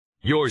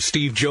Your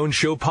Steve Jones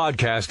Show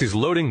podcast is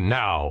loading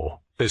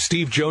now. The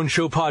Steve Jones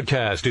Show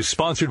podcast is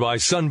sponsored by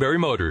Sunbury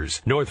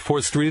Motors, North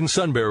 4th Street in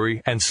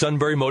Sunbury, and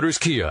Sunbury Motors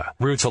Kia,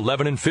 routes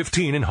 11 and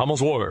 15 in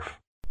Hummel's Wharf.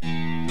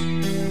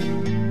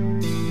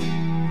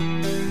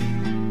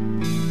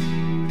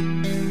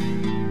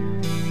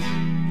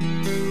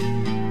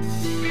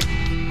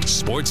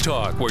 Sports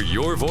talk where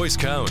your voice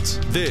counts.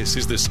 This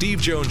is the Steve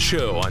Jones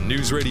Show on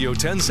News Radio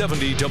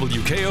 1070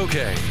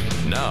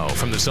 WKOK. Now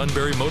from the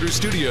Sunbury Motors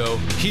studio,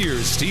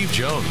 here's Steve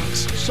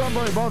Jones.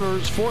 Sunbury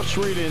Motors, 4th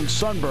Street in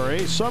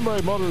Sunbury.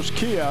 Sunbury Motors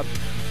Kia,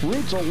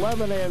 routes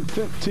 11 and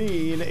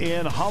 15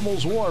 in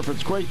Hummel's Wharf.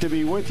 It's great to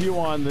be with you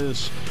on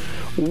this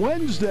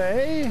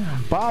Wednesday.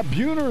 Bob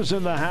Buhner's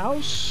in the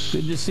house.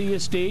 Good to see you,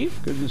 Steve.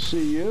 Good to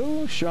see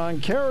you.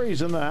 Sean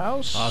Carey's in the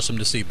house. Awesome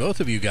to see both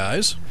of you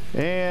guys.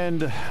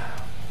 And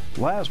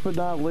last but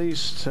not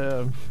least,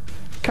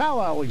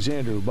 Kyle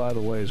Alexander, who, by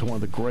the way, is one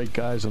of the great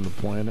guys on the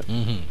planet.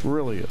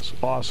 Really is.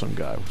 Awesome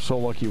guy. So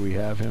lucky we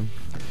have him.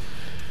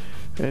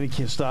 And he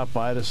can stop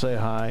by to say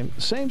hi.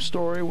 Same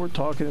story. We're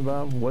talking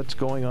about what's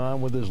going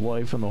on with his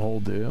life and the whole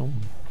deal.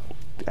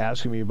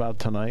 Asking me about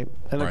tonight.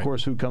 And, of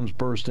course, who comes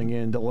bursting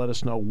in to let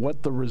us know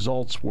what the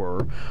results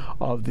were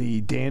of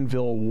the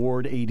Danville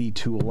Ward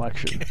 82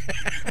 election.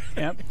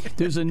 Yep.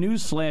 There's a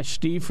news flash,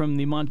 Steve, from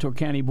the Montour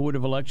County Board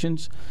of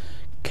Elections.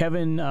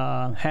 Kevin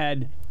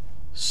had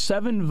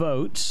 7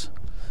 votes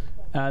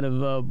out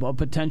of a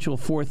potential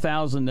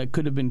 4,000 that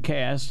could have been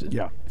cast.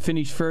 Yeah.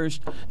 Finished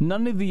first.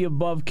 None of the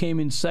above came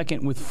in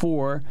second with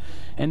 4.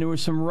 And there were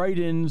some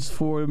write-ins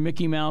for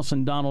Mickey Mouse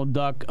and Donald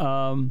Duck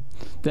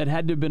that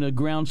had to have been a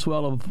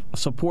groundswell of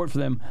support for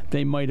them.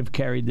 They might have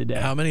carried the day.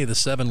 How many of the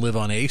 7 live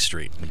on A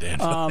Street in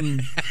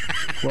Danville?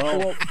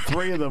 Well,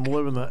 3 of them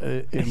live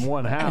in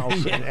one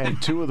house, and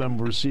 2 of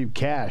them receive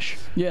cash.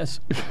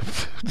 Yes.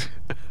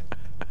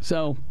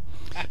 So,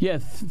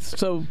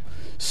 so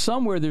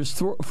somewhere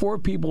there's 4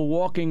 people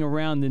walking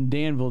around in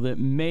Danville that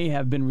may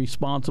have been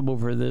responsible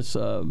for this,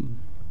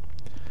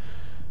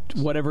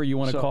 whatever you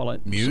want to call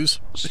it. Muse?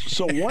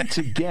 So once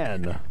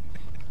again,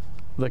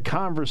 the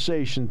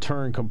conversation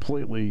turned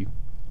completely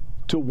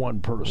to one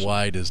person.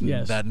 Why does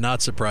that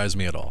not surprise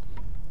me at all?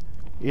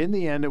 In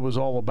the end, it was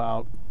all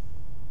about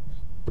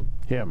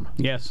him.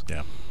 Yes.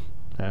 Yeah.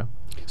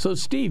 So,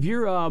 Steve,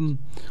 you're on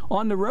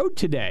the road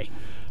today.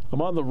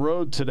 I'm on the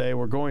road today.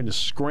 We're going to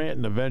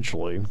Scranton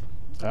eventually.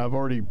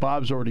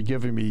 Bob's already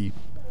given me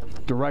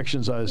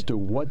directions as to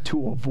what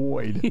to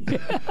avoid.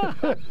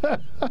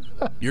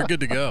 You're good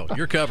to go.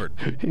 You're covered.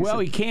 Well,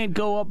 he can't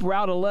go up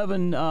Route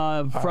 11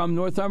 from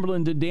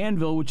Northumberland to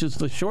Danville, which is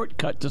the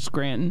shortcut to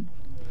Scranton.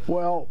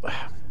 Well,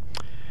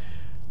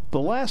 the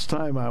last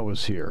time I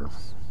was here,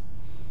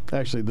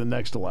 actually the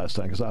next to last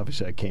time, because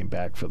obviously I came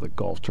back for the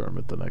golf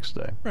tournament the next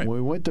day. Right. We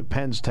went to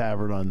Penn's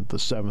Tavern on the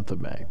 7th of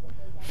May.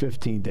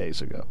 15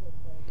 days ago.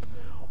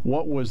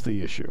 What was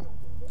the issue?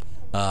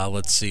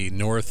 Let's see,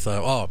 north.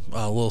 A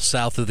little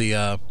south of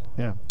the.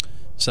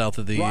 South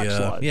of the. Rock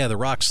slide. The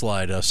rock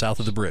slide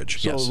south of the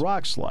bridge. So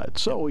rock slide.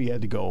 So we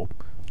had to go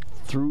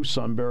through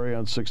Sunbury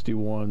on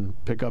 61,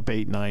 pick up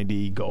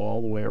 890, go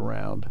all the way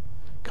around,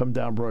 come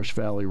down Brush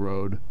Valley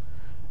Road,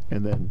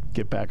 and then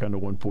get back onto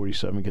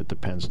 147, get to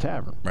Penn's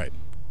Tavern. Right.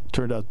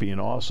 Turned out to be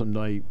an awesome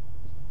night.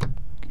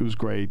 It was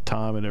great.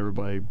 Tom and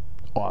everybody.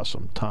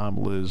 Awesome.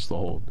 Tom, Liz, the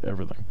whole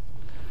everything.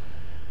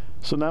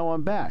 So now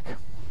I'm back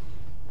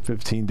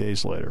 15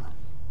 days later.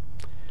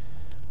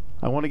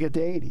 I want to get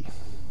to 80.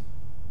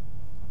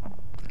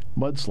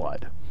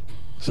 Mudslide.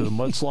 Is it a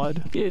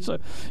mudslide? It's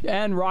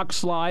and rock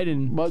slide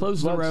and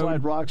close the road.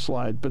 Mudslide, rock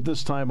slide, but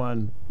this time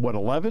on,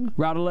 11?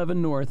 Route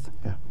 11 North.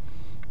 Yeah.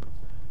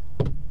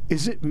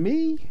 Is it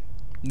me?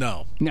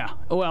 No.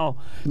 Well,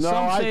 no,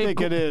 I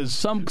think it is.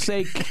 Some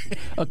say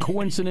a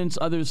coincidence,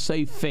 others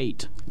say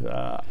fate.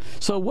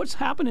 So what's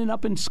happening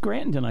up in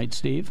Scranton tonight,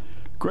 Steve?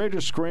 Greater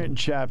Scranton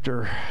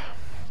chapter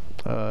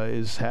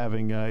is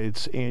having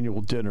its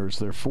annual dinners,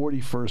 their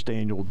 41st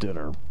annual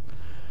dinner.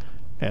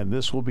 And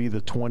this will be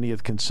the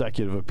 20th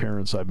consecutive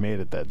appearance I've made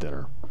at that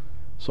dinner.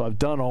 So I've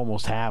done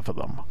almost half of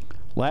them.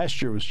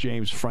 Last year was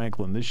James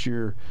Franklin. This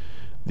year,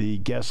 the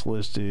guest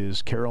list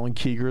is Carolyn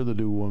Keeger, the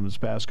new women's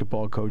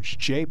basketball coach,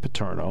 Jay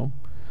Paterno,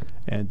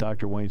 and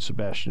Dr. Wayne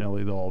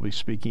Sebastianelli. They'll all be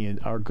speaking. And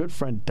our good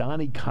friend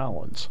Donnie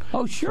Collins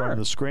from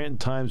the Scranton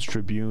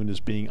Times-Tribune is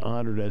being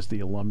honored as the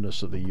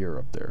alumnus of the year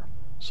up there.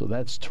 So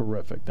that's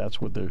terrific. That's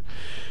what they're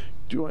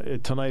doing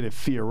tonight at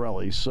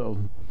Fiorelli. So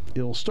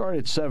it'll start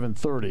at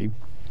 7:30.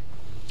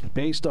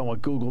 Based on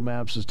what Google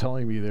Maps is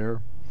telling me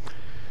there,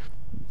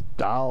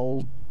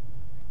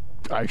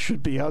 I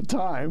should be on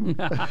time.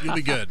 You'll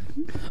be good.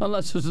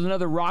 Unless there's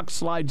another rock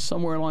slide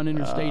somewhere on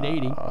Interstate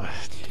 80.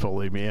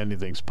 Believe me,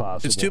 anything's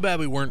possible. It's too bad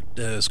we weren't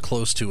as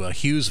close to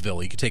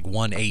Hughesville. You could take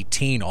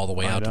 118 all the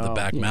way out to the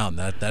back mountain.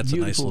 That's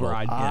Beautiful a nice little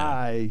ride.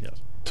 I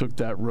took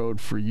that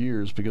road for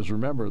years because,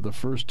 remember, the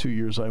first 2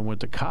 years I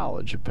went to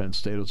college at Penn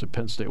State, it was at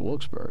Penn State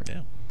Wilkes-Barre.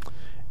 Yeah.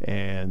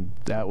 And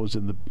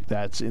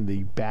that's in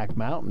the back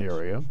mountain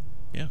area.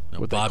 Yeah, no,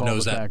 what Bob they call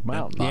knows the that. back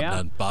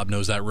mountain. Bob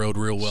knows that road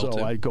real well So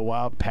too. I'd go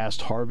out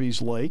past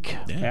Harvey's Lake,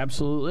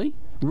 Absolutely.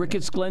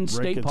 Ricketts Glen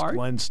State Park.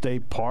 Glen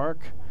State Park,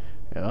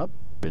 up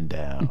and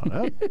down,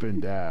 up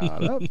and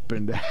down, up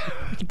and down,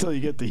 until you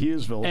get to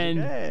Hughesville. And-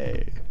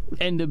 hey.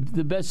 And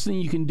the best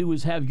thing you can do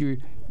is have your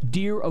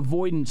deer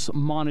avoidance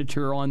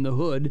monitor on the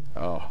hood.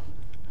 Oh,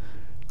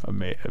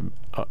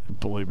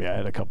 believe me, I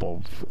had a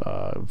couple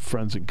of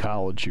friends in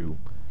college who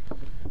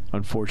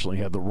unfortunately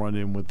had to run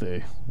in with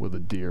a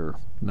deer.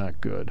 Not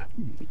good.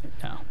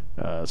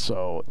 Yeah.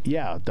 So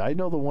yeah, I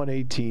know the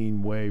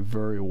 118 way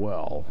very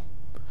well.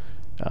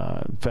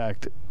 In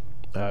fact,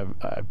 I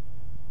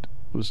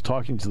was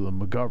talking to the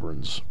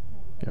McGoverns,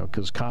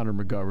 because Connor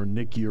McGovern,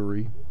 Nick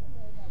Urey,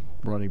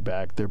 running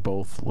back, they're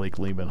both Lake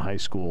Lehman High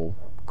School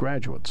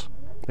graduates.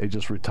 They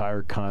just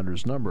retired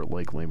Connor's number at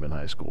Lake Lehman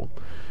High School.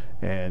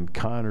 And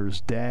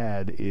Connor's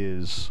dad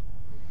is,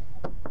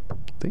 I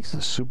think he's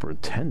the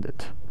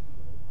superintendent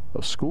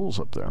of schools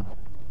up there.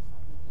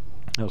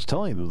 I was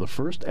telling you, the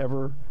first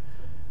ever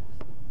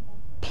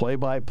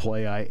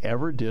play-by-play I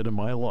ever did in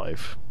my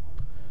life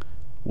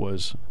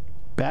was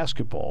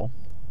basketball,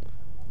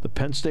 the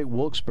Penn State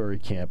Wilkes-Barre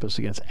campus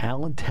against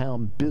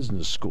Allentown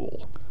Business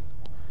School.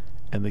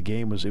 And the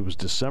game was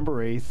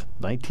December 8th,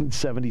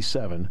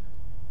 1977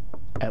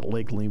 at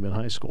Lake Lehman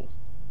High School.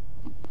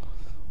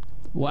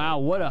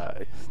 Wow,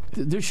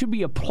 there should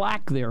be a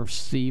plaque there,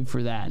 Steve,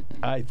 for that.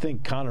 I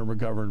think Connor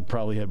McGovern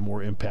probably had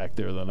more impact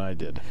there than I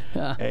did.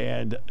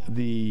 And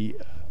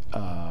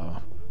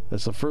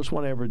that's the first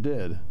one I ever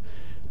did.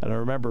 And I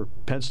remember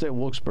Penn State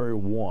Wilkes-Barre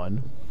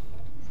won.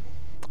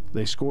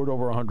 They scored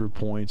over 100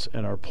 points,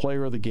 and our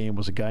player of the game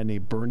was a guy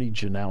named Bernie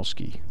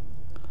Janowski,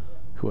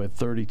 who had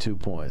 32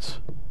 points.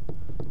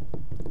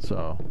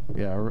 So,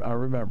 yeah, I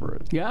remember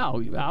it. Yeah,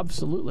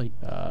 absolutely.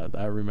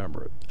 I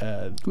remember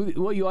it.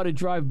 Well, you ought to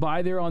drive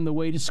by there on the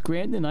way to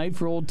Scranton tonight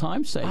for old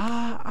time's sake.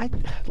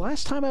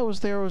 Last time I was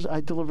there,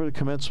 I delivered a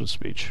commencement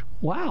speech.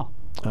 Wow.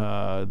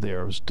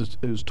 There. It was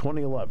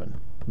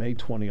 2011, May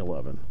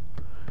 2011.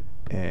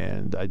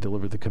 And I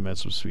delivered the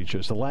commencement speech.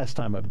 It's the last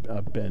time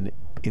I've been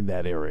in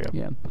that area.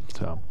 Yeah.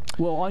 So.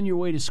 Well, on your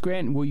way to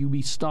Scranton, will you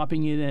be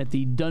stopping in at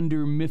the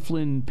Dunder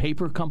Mifflin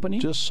Paper Company?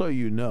 Just so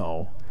you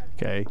know,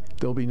 okay,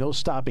 there'll be no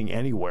stopping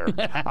anywhere.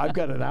 I've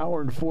got an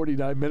hour and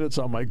 49 minutes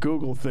on my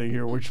Google thing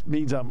here, which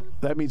means I'm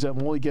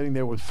only getting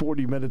there with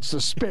 40 minutes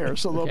to spare.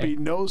 So there'll be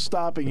no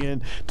stopping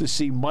in to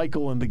see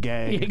Michael and the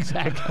gang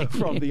Exactly.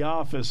 from the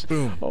office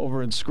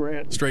over in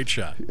Scranton. Straight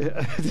shot.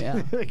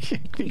 Yeah.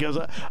 Because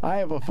I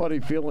have a funny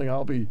feeling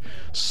I'll be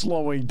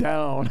slowing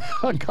down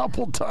a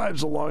couple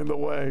times along the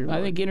way. I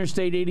think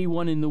Interstate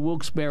 81 in the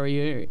Wilkes-Barre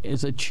area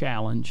is a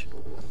challenge.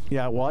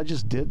 Yeah, well, I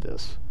just did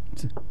this.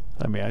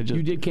 I mean,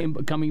 You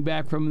did coming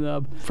back from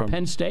the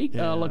Penn State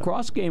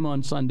lacrosse game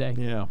on Sunday.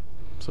 Yeah,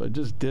 so I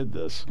just did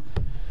this.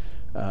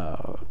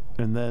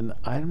 And then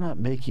I'm not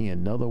making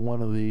another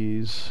one of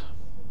these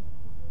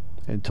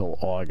until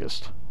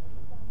August.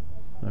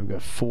 I've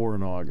got 4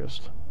 in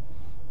August.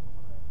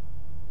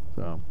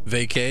 So.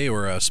 Vacay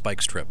or a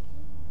Spikes trip?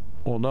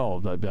 Well,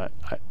 no,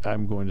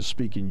 I'm going to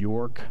speak in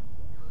York.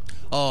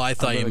 Oh, I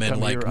thought you meant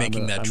like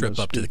making that trip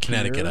up to the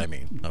Connecticut, here.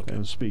 Okay. I'm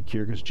going to speak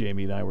here because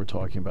Jamie and I were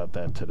talking about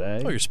that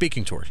today. Oh, you're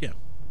speaking tours, yeah.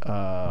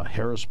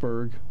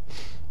 Harrisburg.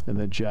 And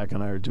then Jack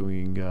and I are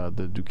doing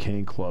the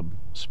Duquesne Club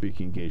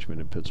speaking engagement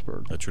in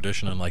Pittsburgh. A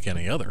tradition unlike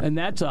any other. And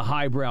that's a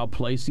highbrow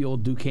place, the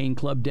old Duquesne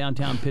Club,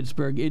 downtown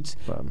Pittsburgh. It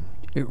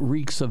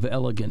reeks of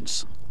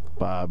elegance.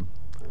 Bob,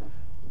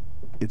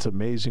 it's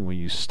amazing when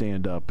you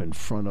stand up in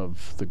front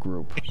of the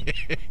group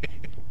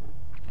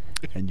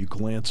and you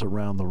glance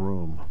around the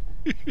room.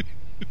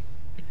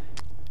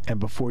 And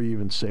before you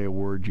even say a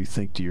word, you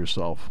think to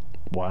yourself,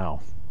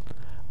 wow,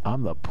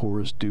 I'm the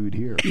poorest dude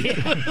here.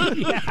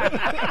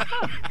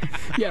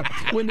 Yeah,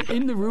 when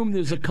in the room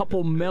there's a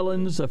couple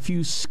Mellons, a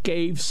few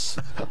Scaife,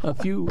 a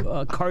few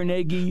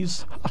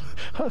Carnegies.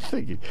 I'm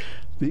thinking,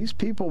 these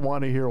people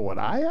want to hear what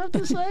I have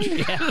to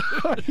say?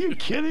 Are you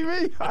kidding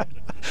me? I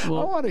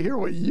want to hear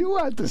what you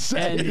have to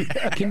say.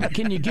 And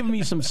can you give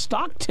me some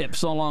stock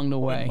tips along the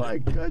way? My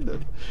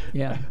goodness.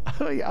 Yeah.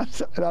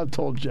 I've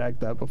told Jack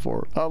that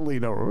before. I'll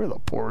lean over. We're the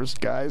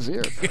poorest guys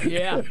here.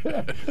 Yeah.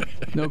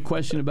 No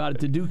question about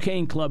it. The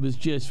Duquesne Club is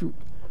just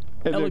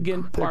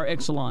elegant par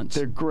excellence.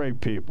 They're great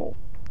people.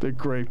 They're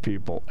great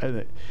people.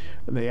 And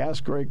they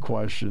ask great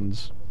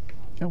questions.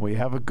 And we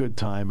have a good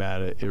time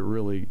at it.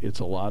 It's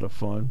a lot of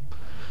fun.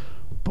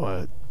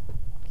 But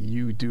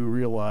you do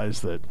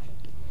realize that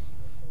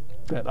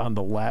on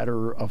the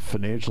ladder of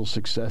financial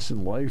success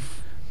in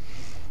life,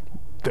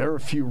 they're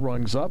a few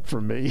rungs up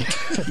from me.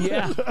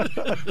 Yeah.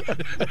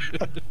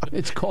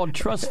 It's called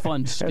trust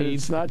funds, Steve. And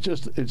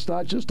it's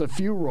not just a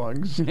few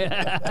rungs. They're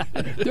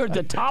at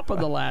the top of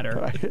the ladder.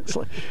 Right? It's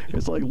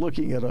like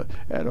looking at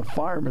a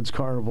fireman's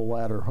carnival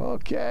ladder.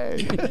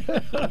 Okay.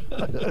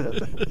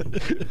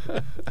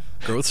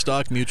 Growth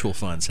stock mutual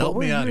funds. Help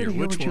me out here.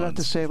 Which Which what you have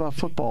to say about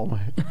football?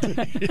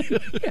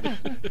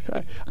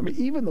 I mean,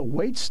 even the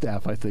wait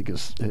staff, I think,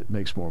 it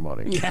makes more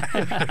money.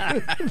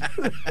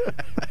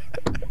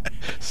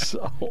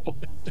 So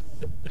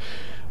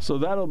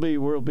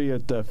we'll be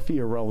at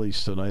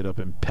Fiorelli's tonight up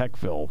in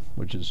Peckville,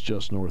 which is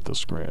just north of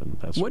Scranton.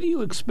 What do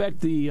you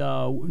expect the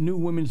new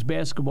women's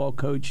basketball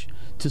coach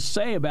to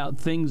say about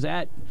things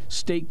at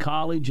State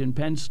College and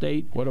Penn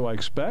State? What do I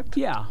expect?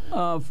 Yeah,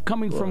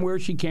 coming from where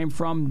she came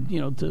from,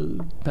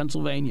 to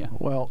Pennsylvania.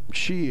 Well,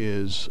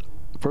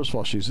 first of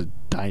all, she's a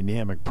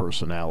dynamic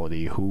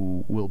personality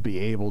who will be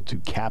able to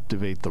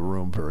captivate the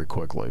room very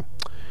quickly.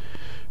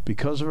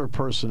 Because of her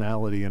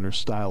personality and her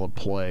style of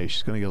play,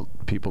 she's going to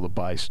get people to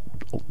buy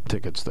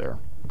tickets there.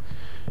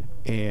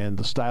 And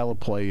the style of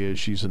play is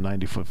she's a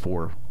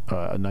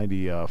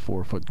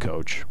 94-foot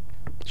coach.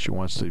 She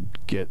wants to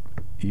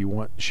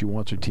she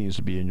wants her teams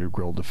to be in your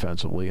grill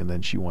defensively, and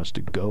then she wants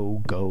to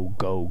go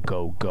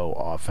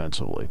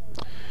offensively.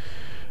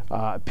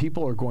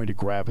 People are going to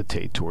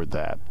gravitate toward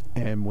that.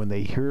 And when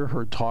they hear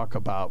her talk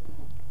about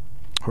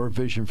her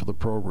vision for the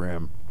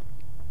program,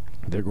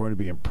 they're going to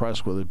be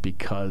impressed with it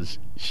because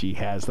she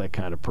has that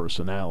kind of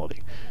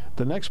personality.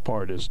 The next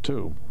part is,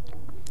 too,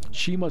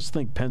 she must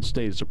think Penn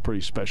State is a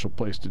pretty special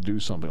place to do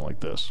something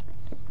like this,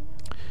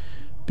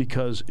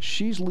 because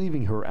she's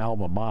leaving her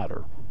alma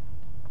mater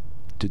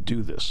to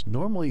do this.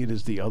 Normally it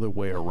is the other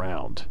way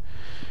around.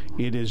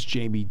 It is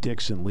Jamie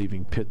Dixon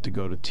leaving Pitt to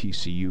go to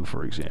TCU,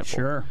 for example.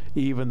 Sure.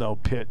 Even though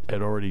Pitt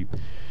had already...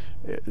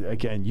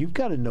 Again, you've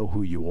got to know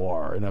who you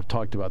are, and I've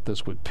talked about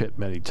this with Pitt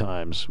many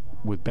times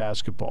with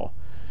basketball.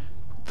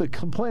 The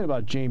complaint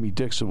about Jamie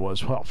Dixon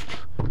was, well,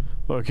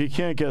 look, he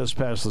can't get us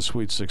past the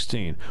Sweet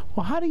 16.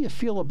 Well, how do you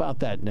feel about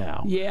that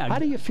now? Yeah. How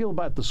do you feel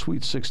about the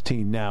Sweet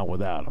 16 now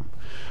without him?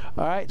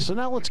 All right, so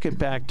now let's get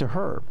back to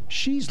her.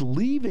 She's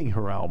leaving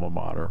her alma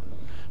mater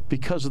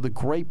because of the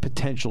great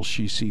potential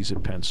she sees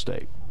at Penn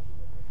State.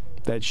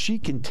 That she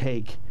can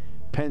take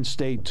Penn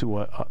State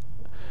to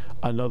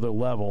another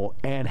level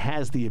and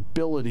has the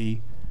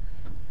ability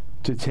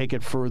to take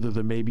it further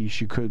than maybe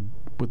she could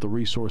with the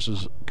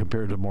resources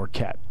compared to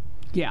Marquette.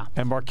 Yeah.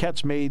 And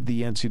Marquette's made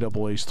the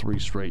NCAA's 3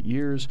 straight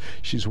years.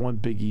 She's won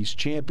Big East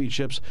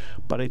championships,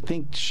 but I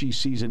think she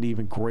sees an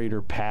even greater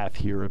path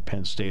here at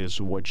Penn State as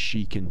to what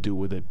she can do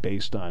with it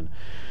based on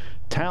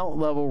talent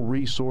level,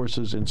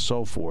 resources, and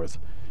so forth.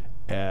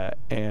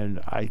 And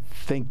I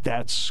think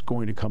that's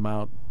going to come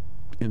out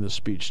in the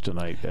speech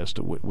tonight as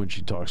to when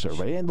she talks to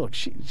everybody. And look,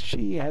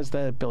 she has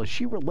that ability.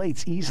 She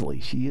relates easily.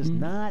 She is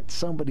not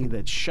somebody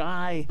that's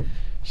shy.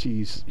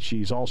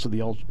 She's also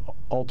the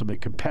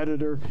ultimate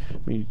competitor. I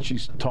mean,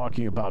 she's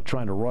talking about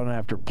trying to run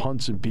after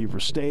punts in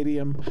Beaver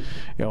Stadium,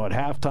 at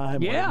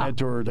halftime. Yeah. When I meant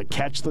to her to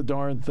catch the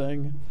darn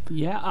thing.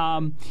 Yeah.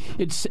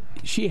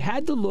 She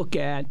had to look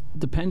at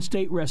the Penn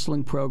State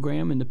wrestling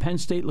program and the Penn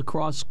State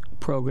lacrosse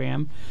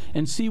program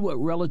and see what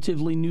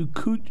relatively new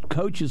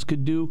coaches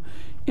could do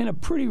in a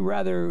pretty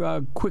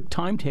rather quick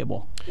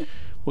timetable.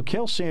 Well,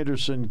 Cale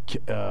Sanderson,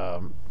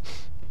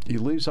 he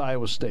leaves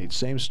Iowa State.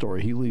 Same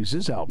story. He leaves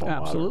his alma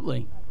mater.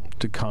 Absolutely.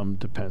 To come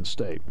to Penn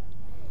State.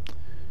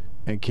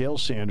 And Cale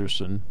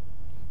Sanderson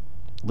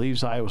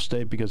leaves Iowa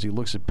State because he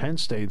looks at Penn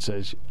State and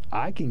says,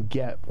 I can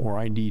get where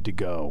I need to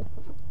go.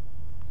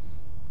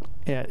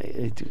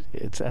 And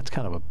that's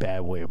kind of a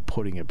bad way of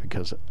putting it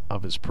because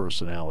of his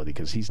personality,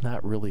 because he's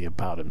not really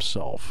about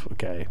himself,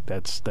 okay?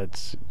 That's.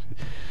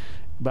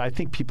 But I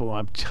think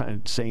I'm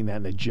kind of saying that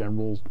in a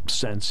general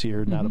sense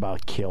here, not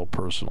about Cale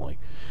personally.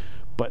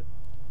 But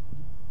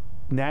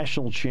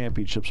national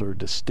championships are a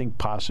distinct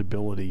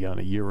possibility on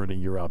a year in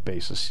and year out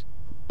basis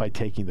by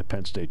taking the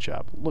Penn State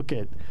job. Look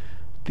at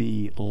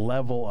the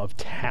level of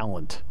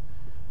talent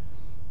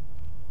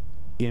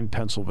in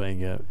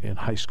Pennsylvania in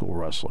high school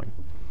wrestling.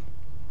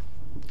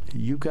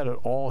 You've got it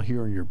all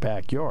here in your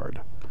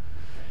backyard.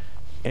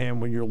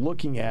 And when you're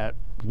looking at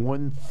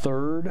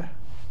 1/3,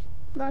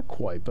 not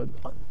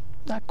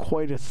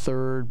quite a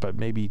third, but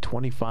maybe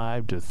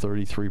 25 to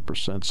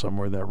 33%,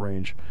 somewhere in that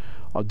range,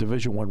 of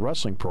Division I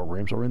wrestling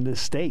programs are in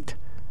this state.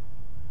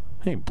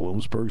 Hey,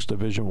 Bloomsburg's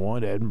Division I,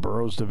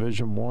 Edinburgh's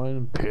Division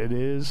I, Pitt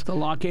is. The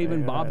Lock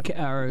Haven Lock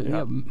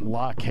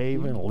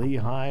Haven,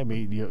 Lehigh. I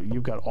mean,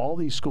 you've got all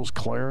these schools,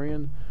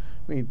 Clarion.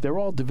 I mean, they're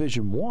all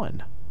Division I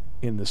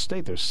in the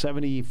state. There's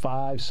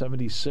 75,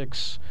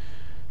 76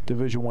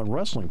 Division I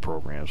wrestling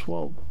programs.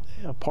 Well,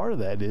 part of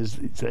that is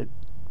that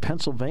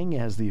Pennsylvania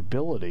has the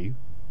ability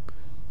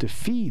to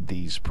feed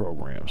these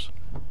programs.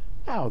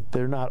 Now,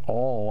 they're not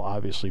all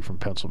obviously from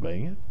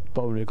Pennsylvania.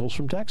 Bo Nichols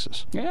from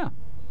Texas. Yeah.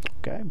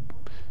 Okay.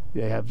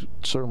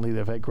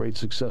 They've had great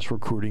success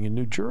recruiting in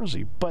New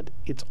Jersey, but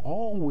it's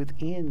all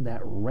within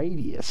that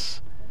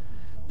radius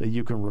that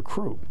you can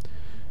recruit.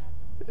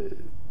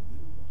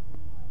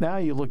 Now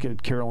you look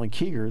at Carolyn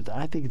Keeger.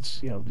 I think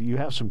it's, you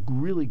have some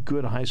really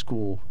good high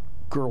school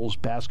girls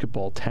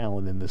basketball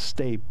talent in the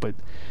state, but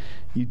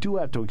you do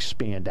have to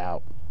expand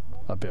out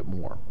a bit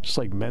more. Just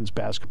like men's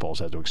basketball's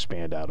had to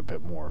expand out a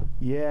bit more.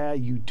 Yeah,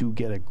 you do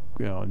get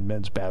in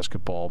men's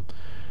basketball,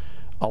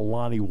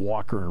 Alani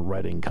Walker in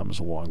Reading comes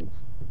along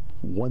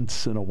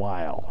once in a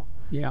while.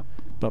 Yeah.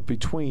 But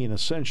between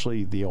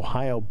essentially the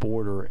Ohio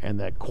border and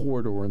that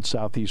corridor in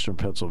southeastern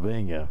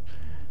Pennsylvania,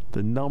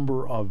 the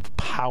number of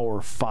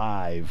Power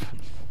 5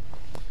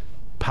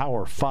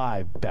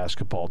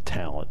 basketball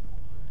talent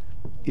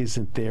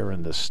isn't there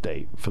in the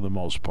state for the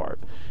most part.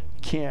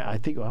 I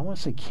want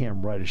to say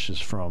Cam Reddish is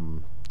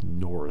from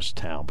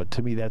Norristown, but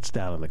to me that's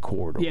down in the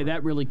corridor. Yeah,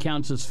 that really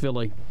counts as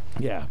Philly.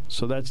 Yeah,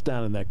 so that's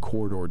down in that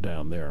corridor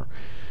down there.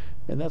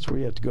 And that's where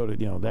you have to go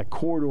to, that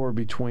corridor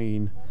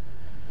between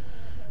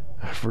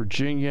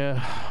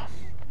Virginia,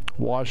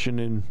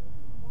 Washington,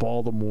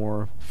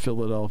 Baltimore,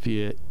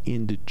 Philadelphia,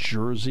 into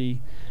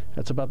Jersey.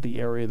 That's about the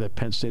area that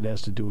Penn State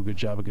has to do a good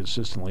job of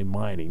consistently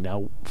mining.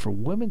 Now, for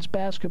women's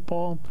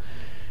basketball,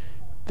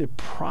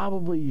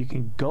 you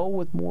can go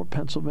with more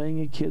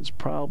Pennsylvania kids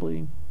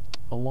probably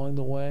along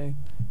the way.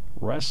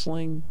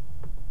 Wrestling,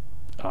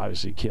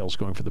 obviously, Cale's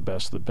going for the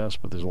best of the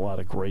best, but there's a lot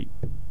of great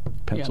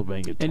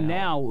Pennsylvania talent. And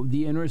now,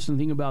 the interesting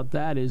thing about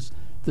that is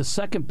the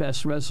second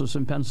best wrestlers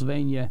in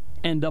Pennsylvania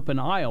end up in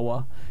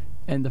Iowa,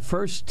 and the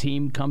first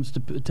team comes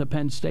to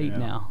Penn State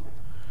now.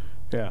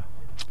 Yeah.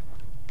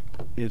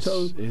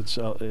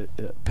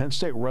 Penn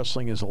State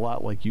wrestling is a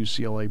lot like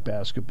UCLA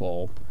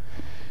basketball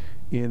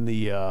in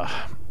the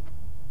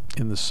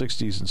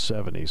 60s and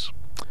 70s.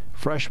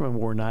 Freshmen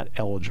were not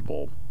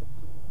eligible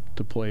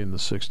to play in the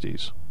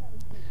 60s.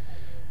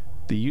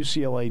 The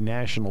UCLA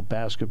National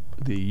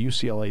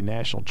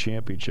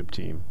Championship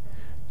team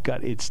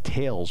got its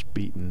tails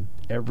beaten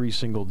every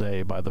single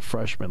day by the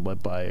freshmen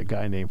led by a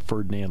guy named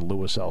Ferdinand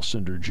Lewis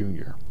Alcindor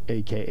Jr.,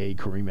 a.k.a.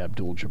 Kareem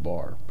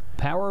Abdul-Jabbar.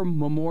 Power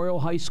Memorial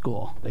High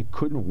School. They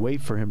couldn't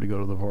wait for him to go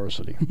to the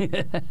varsity.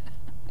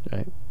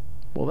 Okay?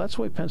 Well, that's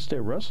the way Penn State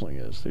wrestling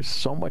is. There's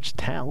so much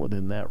talent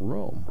in that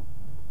room.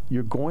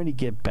 You're going to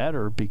get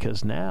better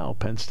because now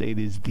Penn State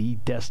is the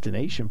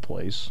destination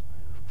place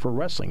for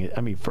wrestling.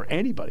 I mean, for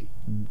anybody.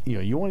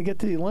 You want to get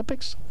to the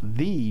Olympics?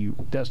 The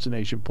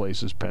destination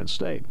place is Penn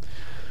State.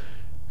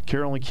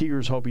 Carolyn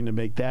Keeger's hoping to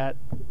make that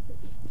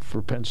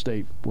for Penn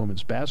State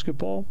women's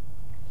basketball.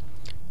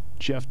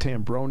 Jeff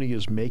Tambroni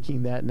is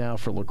making that now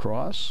for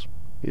lacrosse.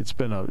 It's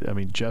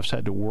been Jeff's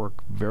had to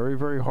work very,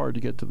 very hard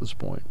to get to this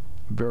point.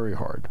 Very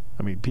hard.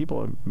 I mean,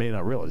 people may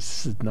not realize this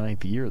is his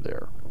 9th year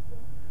there.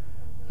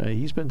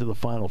 He's been to the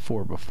Final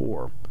Four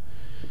before.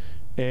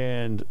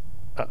 And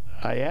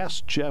I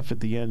asked Jeff at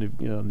the end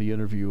of the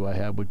interview I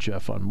had with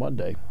Jeff on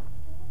Monday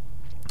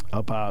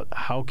about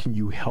how can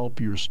you help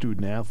your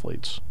student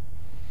athletes,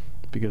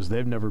 because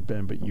they've never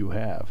been, but you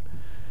have.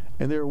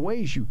 And there are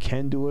ways you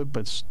can do it,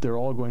 but they're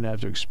all going to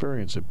have to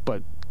experience it.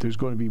 But there's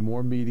going to be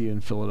more media in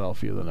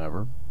Philadelphia than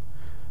ever,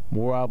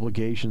 more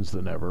obligations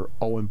than ever.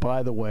 Oh, and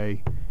by the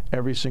way,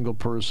 every single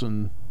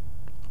person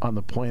on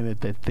the planet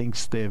that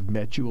thinks they've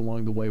met you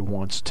along the way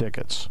wants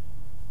tickets.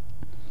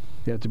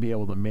 You have to be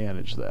able to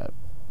manage that.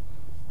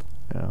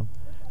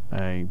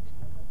 I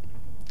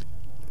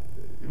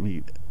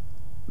mean,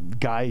 the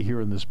guy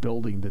here in this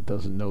building that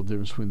doesn't know the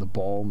difference between the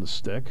ball and the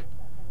stick,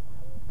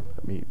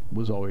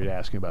 was always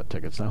asking about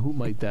tickets. Now, who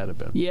might that have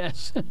been?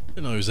 Yes. I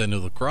didn't know he was into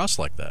lacrosse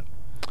like that.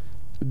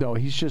 No,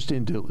 he's just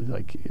into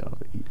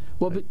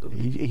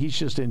he's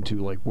just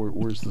into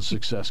where's the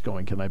success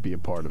going? Can I be a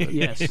part of it?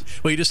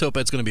 Yes. Well, you just hope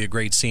that's going to be a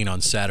great scene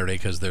on Saturday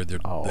because they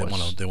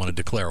want to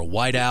declare a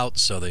whiteout.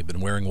 So they've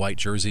been wearing white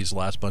jerseys the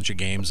last bunch of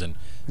games, and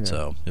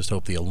so just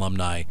hope the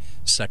alumni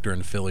sector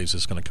in Phillies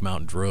is going to come out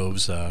in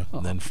droves. And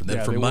then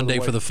for Monday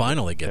for the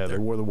final, they get there. They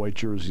wore the white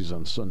jerseys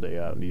on Sunday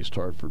out in East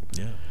Hartford.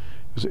 Yeah.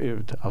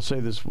 I'll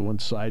say this one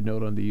side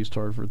note on the East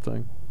Hartford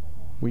thing.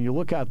 When you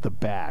look out the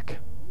back.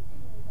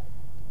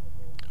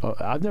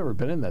 I've never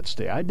been in that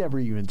stadium. I'd never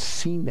even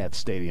seen that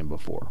stadium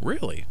before.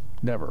 Really?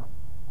 Never.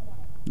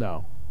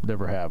 No,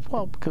 never have.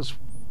 Well, because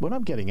when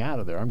I'm getting out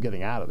of there, I'm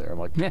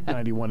like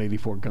 91,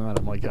 84 gone.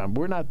 I'm like,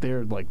 we're not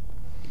there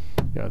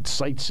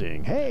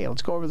sightseeing. Hey,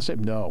 let's go over the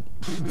stadium. No.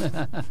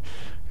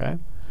 Okay?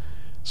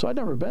 So I'd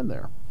never been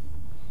there.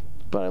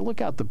 But I look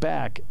out the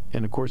back,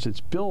 and of course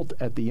it's built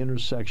at the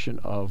intersection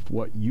of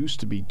what used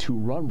to be 2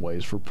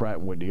 runways for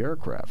Pratt & Whitney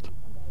aircraft.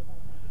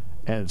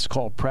 And it's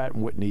called Pratt &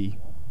 Whitney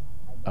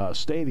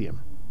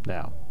Stadium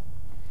now.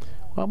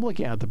 Well, I'm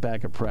looking at the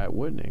back of Pratt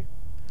Whitney.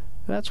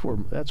 That's where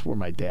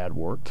my dad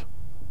worked.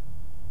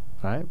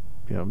 Right?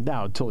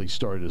 Now until he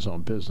started his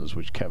own business,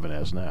 which Kevin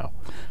has now.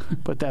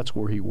 But that's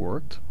where he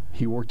worked.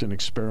 He worked in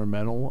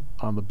experimental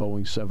on the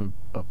Boeing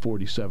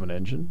 747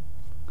 engine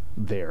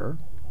there.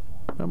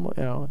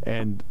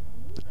 And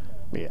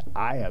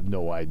I have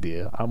no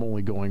idea. I'm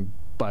only going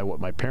by what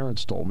my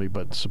parents told me,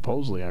 but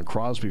supposedly on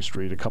Crosby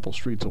Street, a couple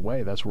streets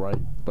away, that's where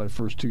my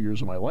first 2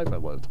 years of my life I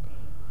lived.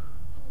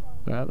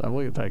 I'm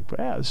looking at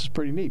that, this is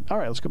pretty neat. All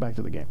right, let's go back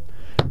to the game.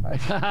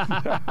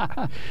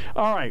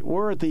 All right,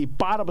 we're at the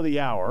bottom of the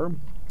hour.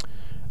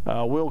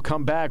 We'll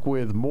come back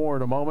with more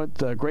in a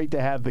moment. Great to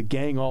have the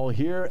gang all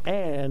here,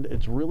 and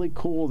it's really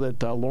cool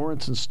that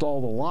Lawrence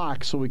installed a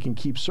lock so we can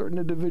keep certain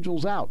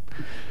individuals out.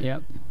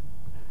 Yep.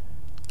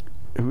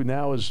 Who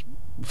now is,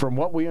 from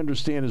what we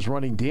understand, is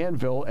running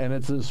Danville, and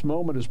at this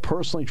moment is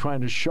personally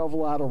trying to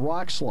shovel out a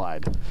rock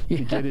slide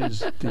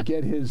to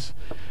get his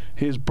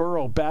his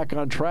borough back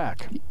on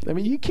track. I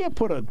mean, you can't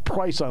put a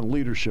price on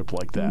leadership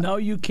like that. No,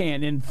 you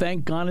can't, and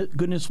thank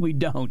goodness we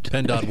don't.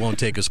 PennDOT won't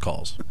take his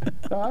calls.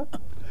 Huh?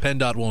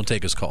 PennDOT won't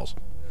take his calls.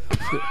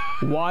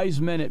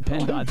 Wise men at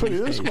PennDOT. Put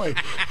it this way.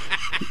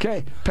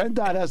 Okay,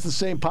 PennDOT has the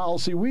same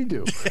policy we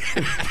do.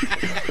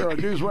 Here on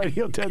News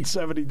Radio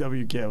 1070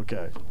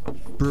 WKOK.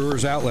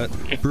 Brewers Outlet.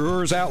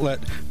 Brewers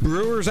Outlet.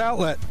 Brewers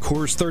Outlet.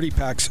 Coors 30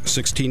 packs,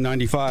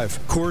 $16.95.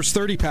 Coors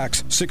 30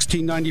 packs,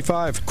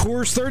 $16.95.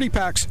 Coors 30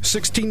 packs,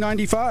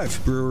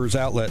 $16.95. Brewers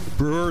Outlet.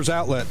 Brewers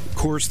Outlet.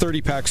 Coors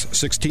 30 packs,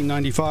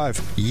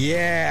 $16.95.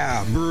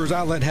 Yeah, Brewers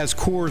Outlet has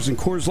Coors and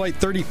Coors Light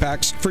 30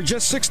 packs for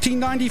just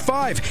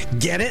 $16.95.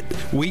 Get it?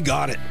 We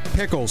got it.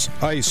 Pickles,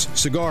 ice,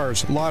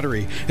 cigars,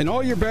 lottery, and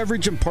all your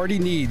beverage and party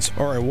needs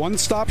are a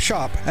one-stop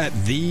shop at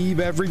The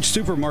Beverage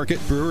Supermarket,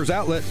 Brewers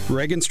Outlet,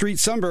 Reagan Street,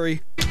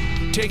 Sunbury.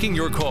 Taking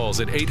your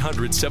calls at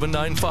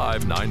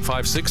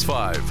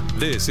 800-795-9565.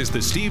 This is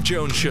the Steve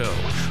Jones Show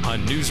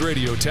on News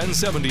Radio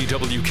 1070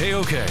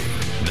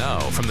 WKOK. Now,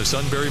 from the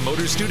Sunbury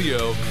Motors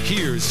Studio,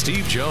 here's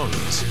Steve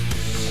Jones.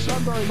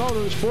 Sunbury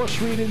Motors, 4th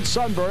Street in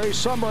Sunbury.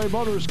 Sunbury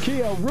Motors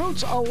Kia,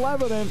 routes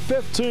 11 and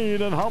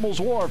 15 in Hummel's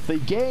Wharf. The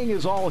gang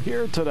is all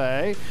here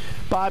today.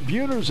 Bob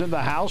Buhner's in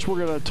the house.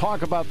 We're going to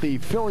talk about the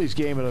Phillies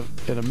game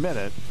in a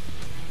minute.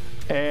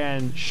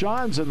 And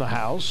Sean's in the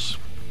house.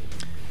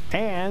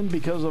 And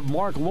because of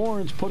Mark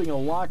Lawrence putting a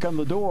lock on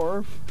the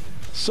door,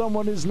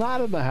 someone is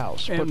not in the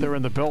house, but they're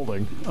in the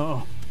building.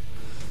 Oh,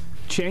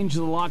 change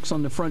the locks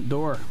on the front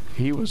door.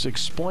 He was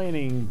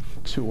explaining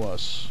to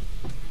us.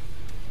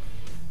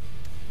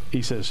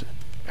 He says,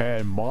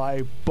 and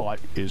my butt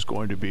is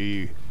going to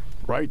be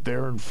right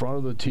there in front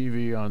of the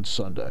TV on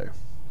Sunday.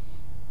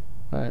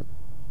 Right?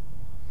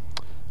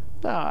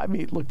 No, I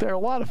mean, look, there are a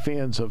lot of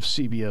fans of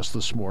CBS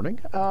this morning.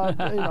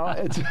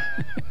 It's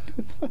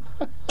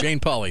Jane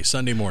Pauley,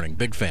 Sunday morning,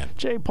 big fan.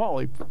 Jane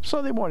Pauley,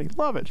 Sunday morning,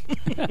 love it.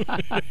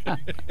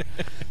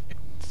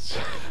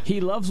 He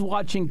loves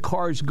watching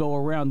cars go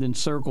around in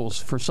circles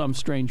for some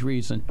strange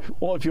reason.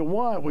 Well, if you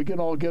want, we can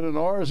all get in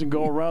ours and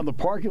go around the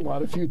parking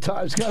lot a few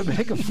times. Got to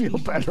make them feel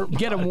better.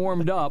 Get them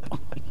warmed up.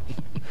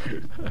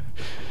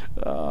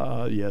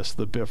 Yes,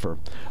 the Biffer.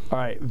 All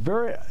right,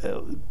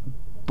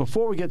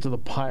 before we get to the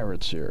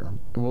Pirates here,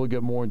 and we'll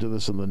get more into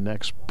this in the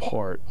next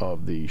part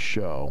of the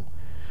show,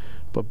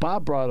 but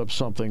Bob brought up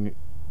something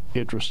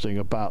interesting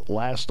about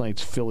last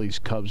night's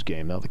Phillies-Cubs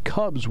game. Now, the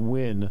Cubs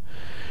win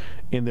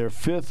in their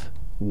 5th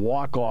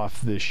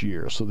walk-off this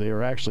year, so they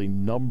are actually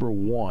number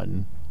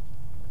 1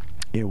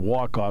 in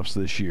walk-offs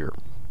this year.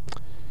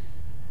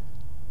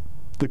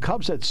 The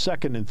Cubs had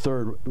 2nd and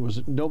 3rd.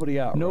 Was nobody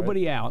out?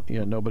 Nobody right? out.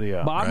 Yeah, nobody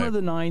out. Bottom of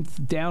the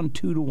 9th, down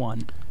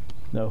 2-1.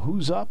 Now,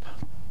 who's up?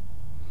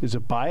 Is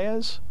it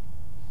Baez?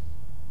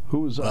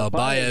 Who was up?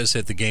 Baez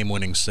hit the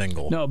game-winning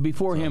single. No,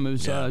 before him. It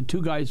was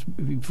two guys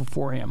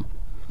before him.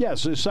 Yeah,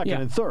 so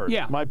 2nd and 3rd.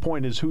 Yeah. My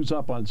point is, who's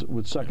up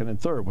with 2nd and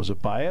 3rd? Was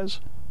it Baez?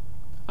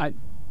 There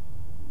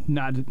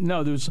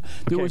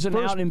was an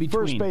out in between.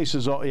 First base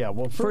is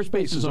first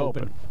base is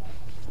open.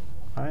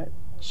 All right.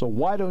 So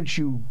why don't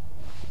you?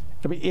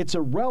 I mean, it's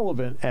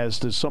irrelevant as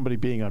to somebody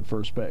being on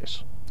first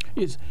base.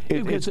 It's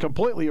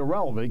completely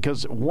irrelevant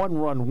because one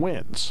run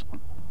wins.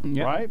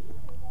 Yep. Right.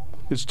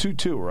 It's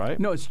 2-2, right?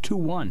 No, it's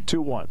 2-1.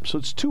 2-1. So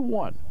it's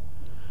 2-1.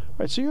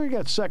 Right. So you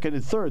got 2nd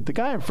and 3rd. The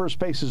guy on first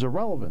base is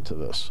irrelevant to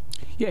this.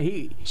 Yeah,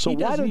 So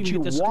why don't you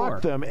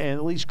walk them and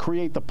at least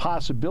create the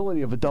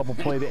possibility of a double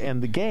play to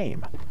end the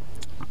game?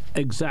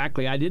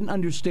 Exactly. I didn't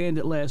understand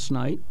it last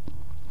night.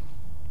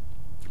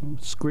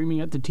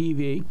 Screaming at the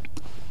TV.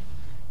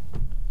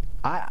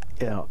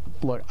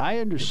 Look, I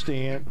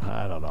understand.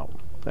 I don't know.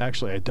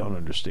 Actually, I don't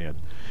understand.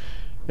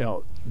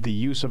 The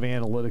use of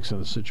analytics in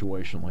a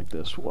situation like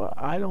this. Well,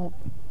 I don't.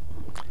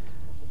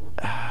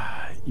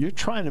 You're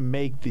trying to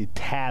make the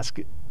task.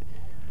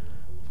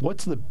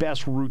 What's the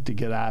best route to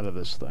get out of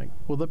this thing?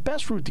 Well, the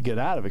best route to get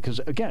out of it, because,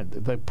 again,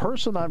 the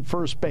person on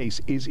first base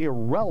is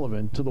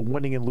irrelevant to the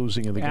winning and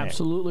losing of the game.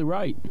 Absolutely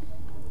right.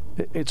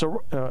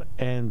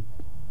 And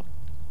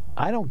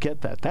I don't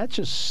get that. That's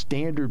just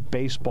standard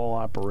baseball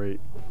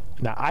operate.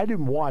 Now, I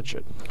didn't watch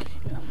it,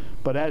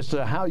 but as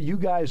to how you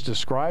guys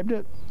described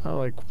it, I'm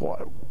like,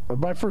 what?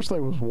 My first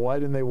thing was, why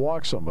didn't they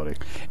walk somebody?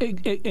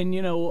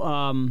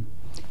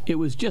 It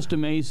was just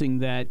amazing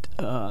that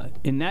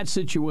in that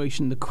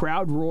situation, the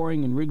crowd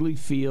roaring in Wrigley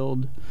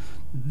Field,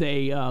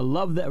 they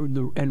loved that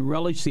and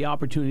relished the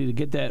opportunity to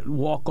get that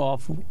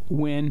walk-off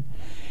win.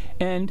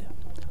 And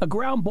a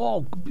ground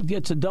ball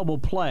gets a double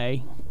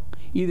play,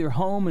 either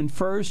home and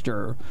first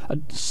or a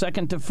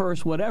second to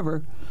first,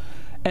 whatever.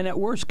 And at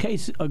worst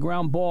case, a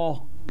ground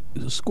ball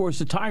scores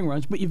the tying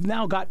runs, but you've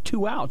now got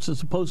 2 outs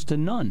as opposed to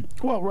none.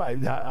 Well, right.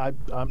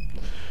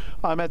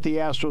 I'm at the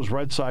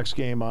Astros-Red Sox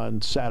game on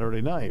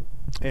Saturday night,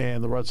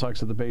 and the Red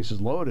Sox had the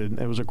bases loaded, and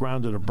it was a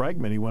grounded to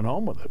Bregman. He went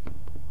home with it.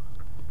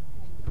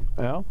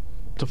 To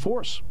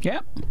force.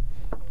 Yep.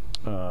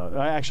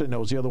 Actually, no,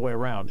 it was the other way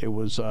around. It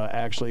was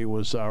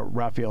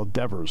Rafael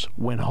Devers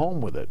went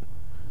home with it,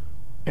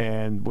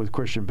 and with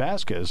Christian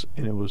Vasquez,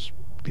 and it was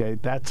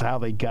that's how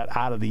they got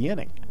out of the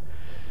inning.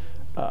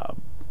 I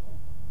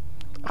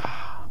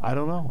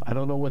don't know. I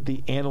don't know what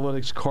the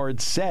analytics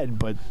card said,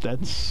 but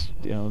that's,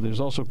 there's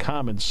also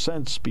common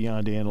sense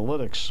beyond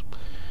analytics.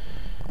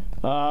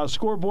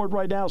 Scoreboard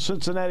right now,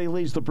 Cincinnati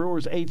leads the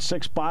Brewers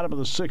 8-6, bottom of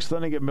the 6th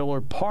inning at Miller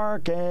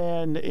Park.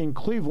 And in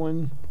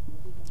Cleveland,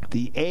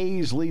 the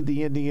A's lead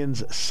the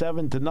Indians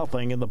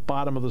 7-0 in the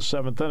bottom of the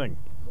 7th inning.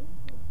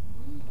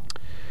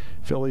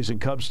 Phillies and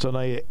Cubs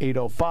tonight at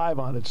 8:05,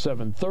 on at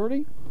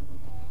 7:30.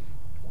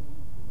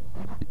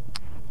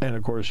 And,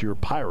 of course, your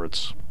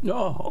Pirates.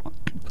 Oh,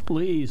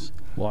 please.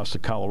 Lost to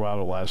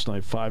Colorado last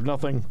night,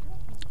 5-0.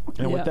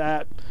 And with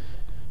that,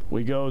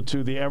 we go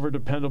to the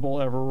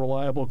ever-dependable,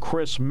 ever-reliable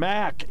Chris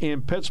Mack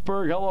in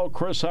Pittsburgh. Hello,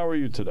 Chris. How are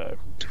you today?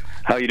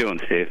 How you doing,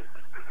 Steve?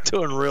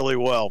 Doing really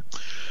well.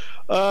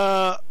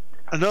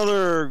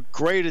 Another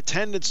great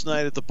attendance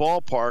night at the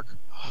ballpark.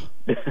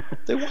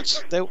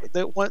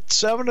 They went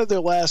 7 of their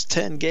last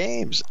 10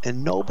 games,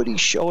 and nobody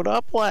showed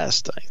up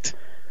last night.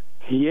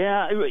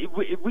 Yeah,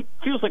 it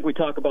feels like we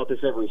talk about this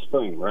every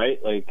spring,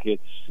 right? Like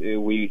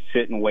we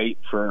sit and wait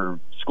for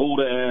school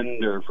to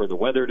end or for the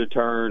weather to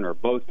turn or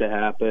both to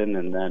happen,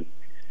 and then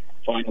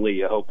finally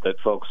you hope that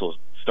folks will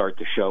start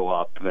to show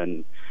up,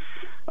 and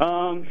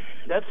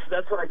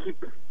that's what I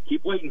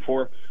keep waiting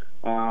for.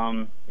 It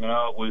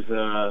was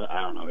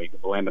I don't know. You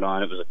could blame it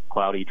on it was a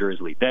cloudy,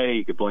 drizzly day.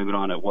 You could blame it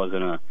on it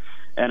wasn't a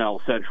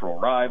NL Central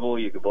rival.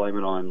 You could blame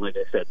it on, like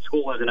I said,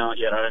 school wasn't out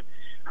yet. I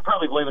could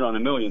probably blame it on a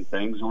million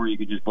things, or you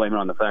could just blame it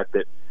on the fact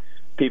that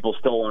people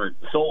still aren't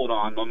sold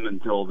on them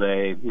until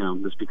they,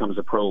 this becomes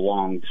a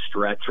prolonged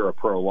stretch or a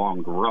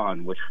prolonged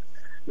run, which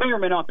may or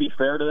may not be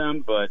fair to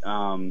them. But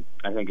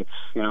I think it's,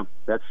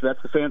 that's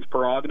the fans'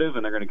 prerogative,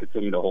 and they're going to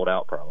continue to hold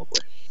out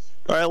probably.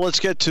 All right, let's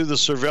get to the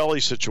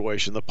Cervelli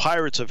situation. The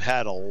Pirates have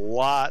had a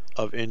lot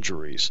of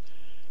injuries.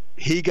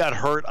 He got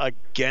hurt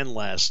again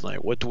last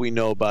night. What do we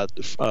know about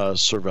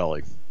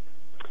Cervelli?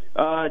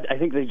 I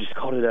think they just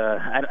called it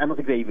I don't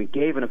think they even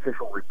gave an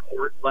official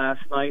report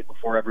last night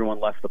before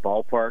everyone left the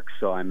ballpark,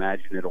 so I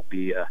imagine it'll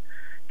be a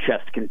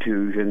chest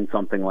contusion,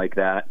 something like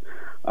that,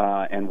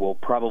 and we'll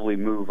probably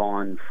move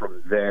on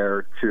from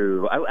there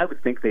to I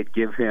would think they'd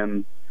give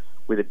him,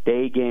 with a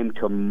day game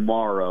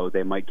tomorrow,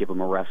 they might give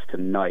him a rest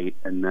tonight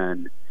and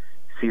then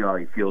see how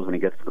he feels when he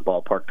gets to the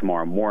ballpark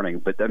tomorrow morning.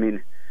 But, I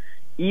mean,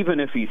 even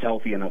if he's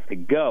healthy enough to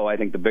go, I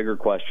think the bigger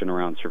question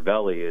around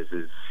Cervelli is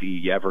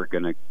he ever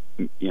going to,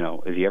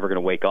 is he ever going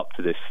to wake up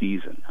to this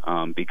season?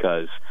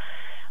 Because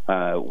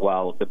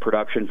while the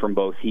production from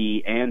both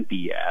he and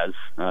Diaz,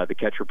 the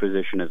catcher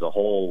position as a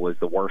whole was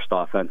the worst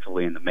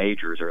offensively in the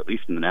majors, or at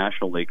least in the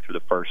National League through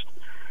the first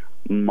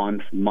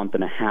month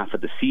and a half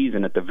of the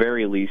season, at the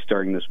very least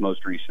during this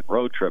most recent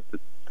road trip, at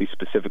least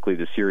specifically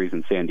the series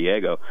in San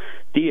Diego,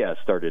 Diaz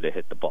started to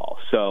hit the ball.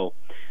 So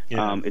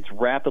it's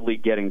rapidly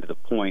getting to the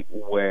point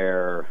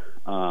where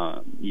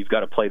you've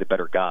got to play the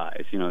better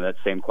guys. That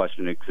same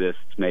question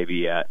exists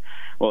maybe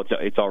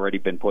it's already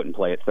been put in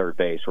play at third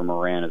base, where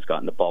Moran has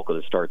gotten the bulk of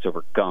the starts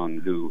over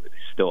Gung, who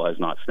still has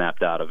not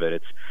snapped out of it.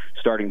 It's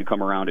starting to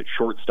come around at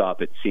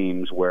shortstop, it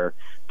seems, where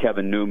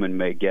Kevin Newman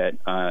may get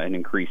an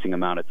increasing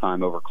amount of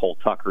time over Cole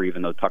Tucker,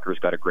 even though Tucker's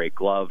got a great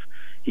glove.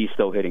 He's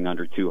still hitting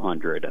under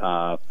 200.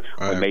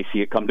 We may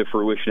see it come to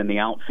fruition in the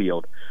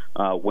outfield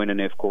when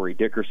and if Corey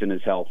Dickerson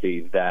is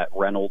healthy, that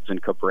Reynolds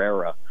and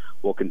Cabrera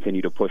will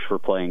continue to push for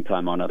playing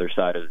time on either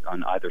side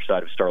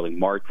of Starling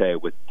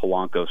Marte, with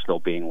Polanco still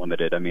being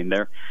limited. I mean,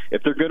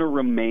 if they're going to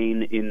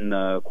remain in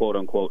the quote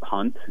unquote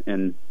hunt,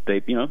 and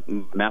they,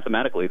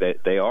 mathematically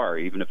they are,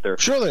 even if they're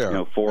sure they are,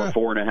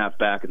 4.5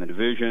 back in the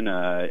division.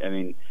 I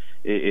mean,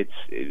 if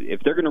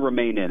they're going to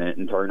remain in it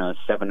and turn a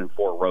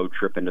 7-4 road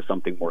trip into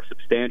something more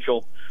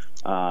substantial,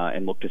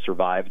 and look to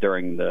survive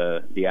during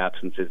the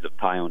absences of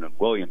Tyone and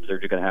Williams, they're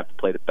just going to have to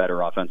play the better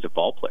offensive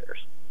ball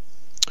players.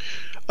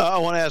 I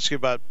want to ask you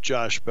about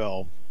Josh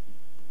Bell.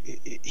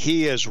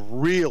 He is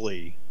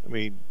really,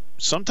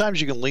 sometimes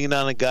you can lean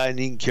on a guy and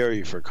he can carry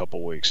you for a couple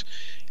of weeks.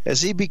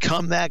 Has he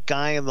become that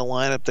guy in the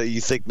lineup that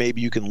you think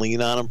maybe you can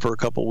lean on him for a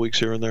couple of weeks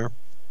here and there?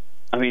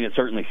 I mean, it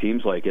certainly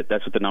seems like it.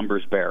 That's what the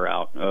numbers bear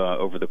out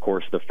over the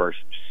course of the first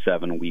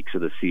 7 weeks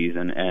of the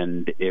season.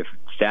 And if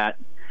that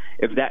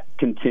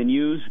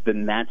continues,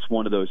 then that's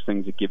one of those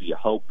things that gives you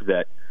hope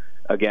that,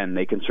 again,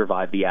 they can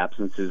survive the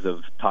absences of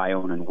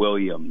Tyone and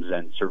Williams,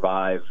 and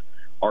survive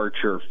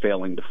Archer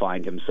failing to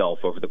find himself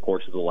over the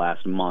course of the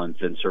last month,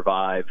 and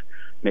survive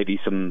maybe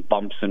some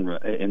bumps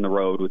in the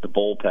road with the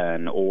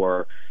bullpen,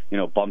 or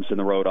bumps in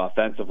the road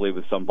offensively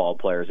with some ball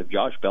players. If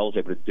Josh Bell's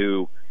able to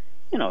do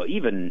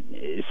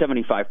even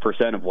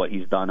 75% of what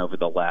he's done over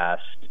the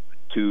last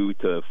 2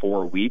 to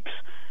 4 weeks,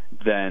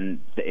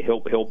 then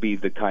he'll be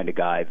the kind of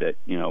guy that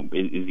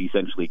is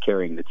essentially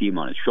carrying the team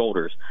on his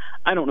shoulders.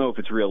 I don't know if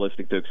it's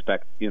realistic to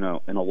expect an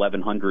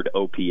 1100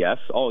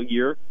 OPS all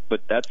year,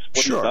 but that's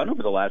what he's done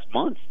over the last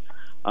month.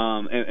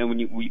 And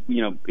when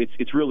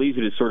it's real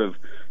easy to sort of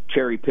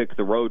cherry pick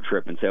the road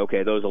trip and say,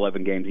 okay, those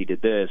 11 games he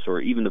did this, or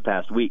even the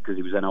past week because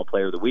he was NL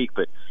Player of the Week.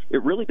 But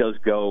it really does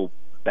go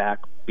back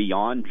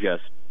beyond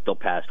just the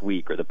past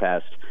week or the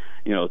past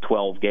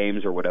 12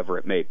 games or whatever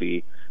it may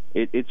be.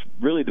 It's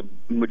really the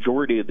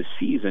majority of the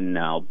season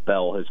now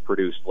Bell has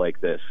produced like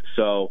this.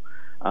 So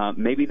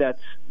maybe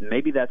that's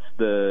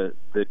the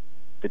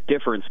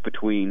difference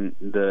between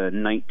the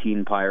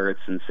 19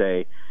 Pirates and,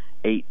 say,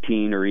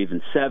 18 or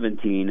even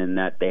 17, in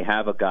that they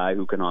have a guy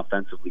who can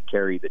offensively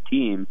carry the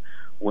team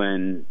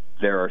when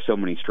there are so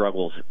many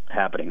struggles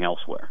happening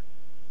elsewhere.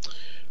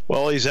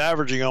 Well, he's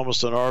averaging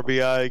almost an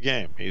RBI a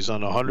game. He's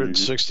on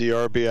 160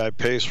 RBI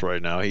pace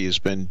right now. He's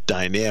been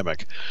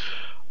dynamic.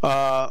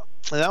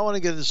 And I want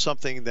to get into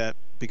something that,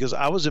 because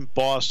I was in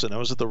Boston, I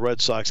was at the Red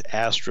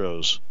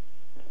Sox-Astros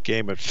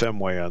game at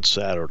Fenway on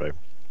Saturday.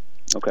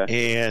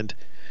 Okay. And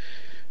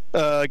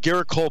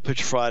Garrett Cole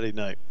pitched Friday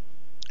night.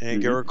 And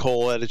Garrett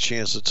Cole had a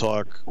chance to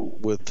talk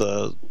with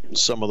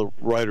some of the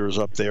writers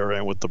up there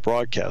and with the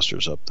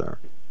broadcasters up there.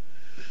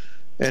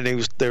 And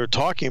they were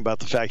talking about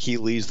the fact he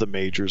leads the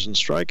majors in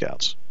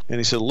strikeouts. And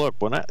he said, look,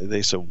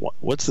 they said,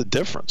 what's the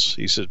difference?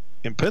 He said,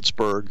 in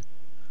Pittsburgh,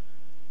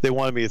 they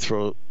wanted me to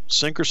throw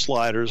sinker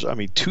sliders,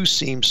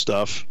 two-seam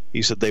stuff.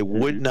 He said they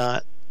would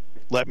not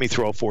let me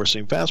throw a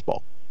four-seam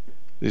fastball.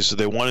 He said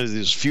they wanted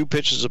as few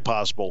pitches as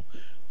possible.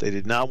 They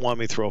did not want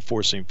me to throw a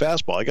four-seam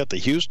fastball. I got to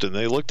Houston.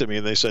 They looked at me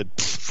and they said,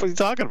 what are you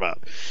talking about?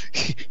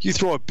 You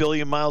throw 1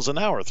 billion miles an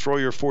hour. Throw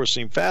your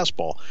four-seam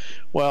fastball.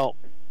 Well,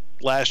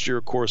 last year,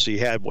 of course, he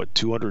had,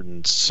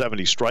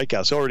 270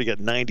 strikeouts. He already got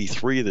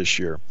 93 this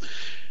year.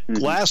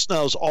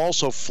 Glasnow's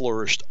also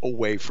flourished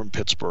away from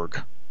Pittsburgh.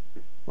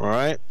 All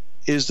right?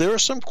 Is there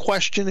some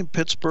question in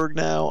Pittsburgh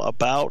now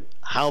about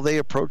how they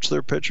approach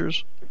their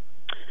pitchers?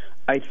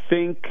 I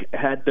think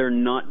had there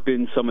not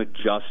been some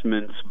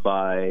adjustments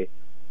by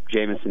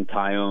Jameson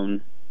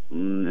Taillon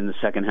in the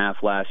second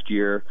half last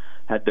year,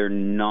 had there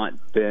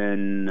not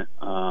been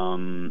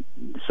some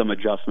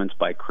adjustments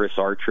by Chris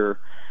Archer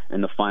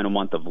in the final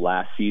month of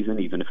last season,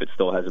 even if it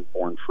still hasn't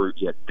borne fruit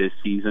yet this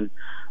season,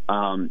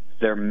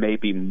 there may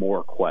be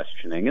more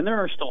questioning. And there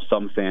are still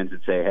some fans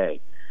that say,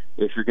 hey,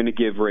 if you're going to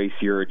give Ray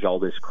Searage all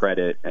this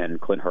credit, and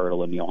Clint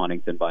Hurdle and Neil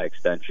Huntington by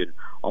extension,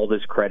 all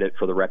this credit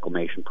for the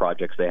reclamation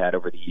projects they had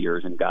over the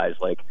years, and guys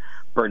like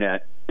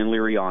Burnett and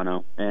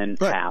Liriano and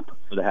Happ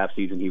for the half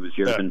season he was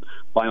here, then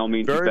by all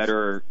means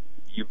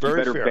you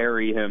better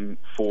bury him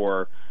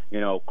for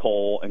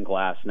Cole and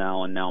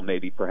Glasnow, and now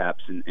maybe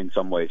perhaps in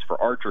some ways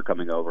for Archer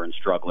coming over and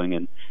struggling.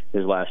 And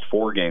his last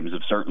 4 games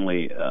have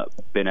certainly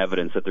been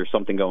evidence that there's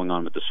something going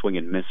on with the swing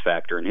and miss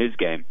factor in his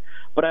game.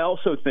 But I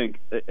also think,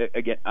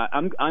 again,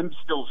 I'm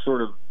still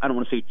sort of, I don't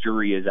want to say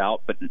jury is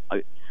out, but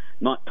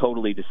not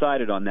totally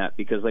decided on that,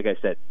 because, like I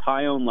said,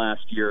 Taillon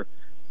last year,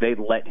 they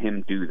let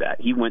him do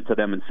that. He went to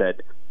them and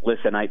said,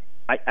 listen, I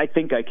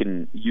think I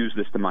can use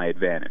this to my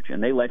advantage.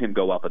 And they let him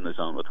go up in the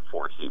zone with a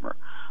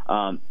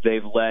four-seamer.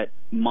 They've let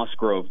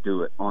Musgrove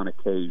do it on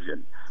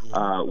occasion.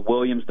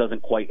 Williams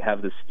doesn't quite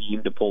have the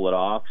steam to pull it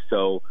off,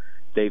 so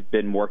they've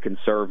been more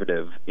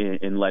conservative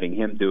in letting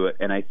him do it.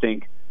 And I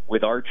think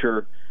with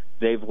Archer,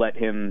 they've let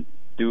him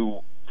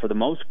do, for the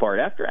most part,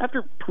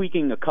 after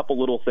tweaking a couple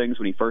little things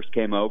when he first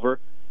came over,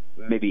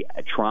 maybe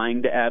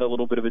trying to add a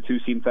little bit of a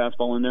two-seam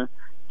fastball in there,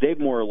 they've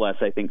more or less,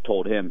 I think,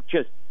 told him,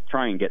 just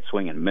try and get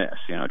swing and miss.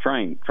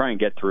 Try and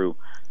get through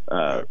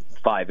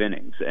 5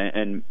 innings.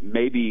 And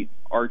maybe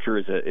Archer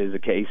is a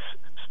case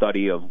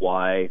study of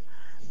why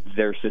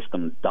their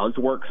system does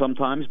work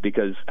sometimes,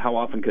 because how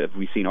often have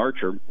we seen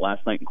Archer,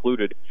 last night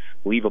included,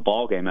 leave a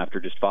ball game after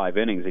just 5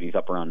 innings and he's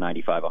up around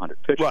 95,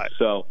 100 pitches. Right.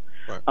 So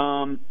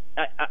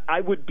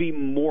I would be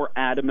more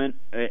adamant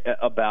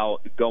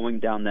about going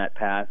down that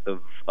path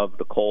of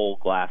the Cole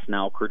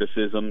Glasnow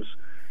criticisms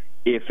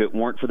if it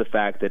weren't for the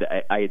fact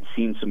that I had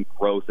seen some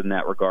growth in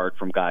that regard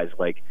from guys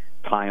like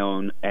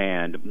Taillon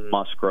and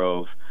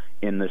Musgrove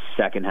in the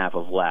second half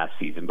of last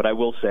season. But I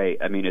will say,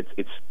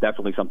 it's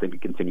definitely something to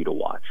continue to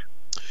watch.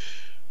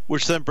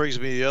 Which then brings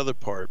me to the other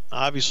part.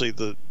 Obviously,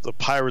 the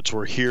Pirates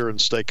were here in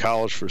State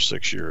College for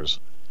 6 years.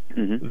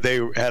 They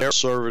had a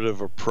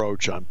conservative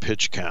approach on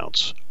pitch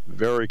counts,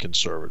 very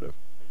conservative.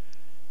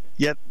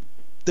 Yet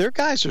their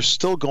guys are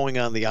still going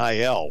on the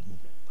IL.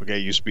 Okay,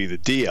 it used to be the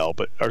DL,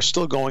 but are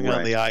still going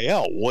on the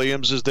IL.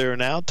 Williams is there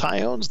now.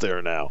 Taillon's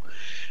there now.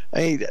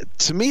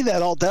 To me,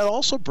 that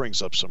also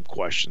brings up some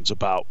questions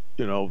about,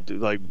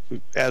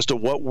 as to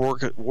what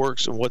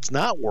works and what's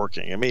not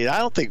working. I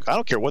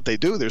don't care what they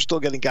do. They're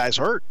still getting guys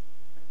hurt.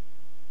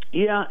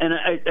 Yeah, and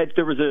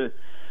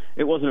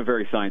it wasn't a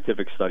very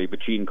scientific study, but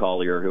Gene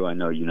Collier, who I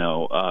know you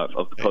know,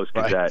 of the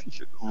Post-Gazette,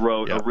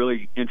 wrote a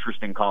really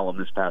interesting column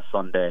this past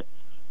Sunday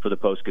for the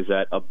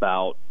Post-Gazette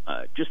about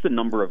just the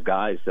number of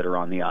guys that are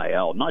on the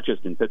IL, not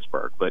just in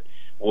Pittsburgh, but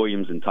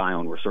Williams and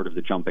Taillon were sort of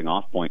the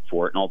jumping-off point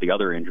for it, and all the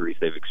other injuries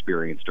they've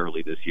experienced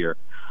early this year.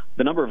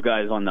 The number of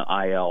guys on the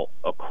IL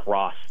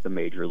across the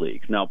major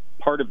leagues. Now,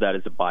 part of that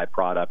is a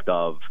byproduct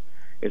of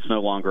it's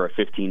no longer a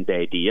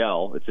 15-day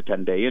DL, it's a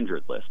 10-day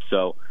injured list.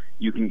 So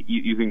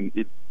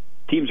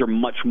teams are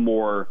much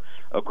more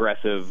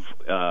aggressive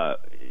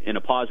in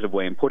a positive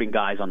way in putting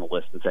guys on the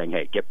list and saying,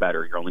 hey, get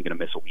better, you're only going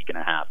to miss a week and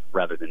a half,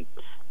 rather than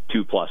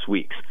 2+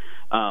 weeks.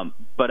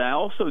 But I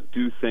also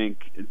do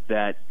think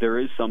that there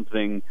is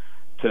something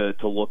to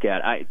look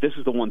at. This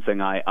is the one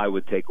thing I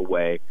would take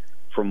away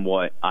from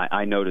what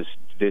I noticed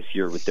this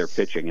year with their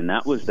pitching, and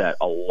that was that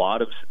a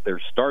lot of their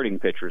starting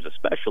pitchers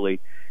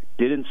especially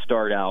didn't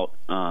start out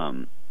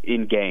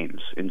in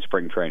games in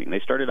spring training. They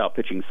started out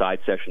pitching side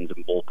sessions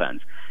and bullpens.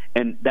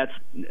 And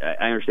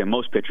I understand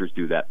most pitchers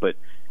do that, but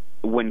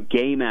when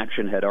game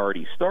action had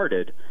already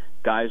started,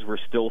 guys were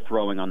still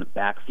throwing on the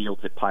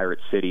backfields at Pirate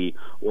City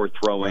or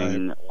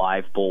throwing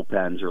live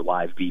bullpens or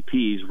live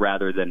VPs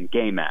rather than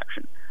game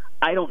action.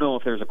 I don't know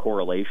if there's a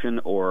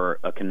correlation or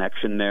a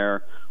connection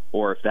there,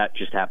 or if that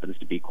just happens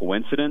to be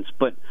coincidence,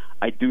 but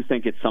I do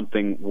think it's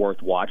something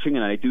worth watching,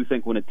 and I do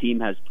think when a team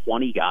has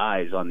 20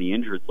 guys on the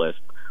injured list,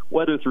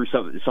 whether through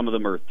some of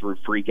them are through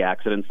freak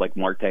accidents like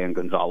Marte and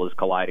Gonzalez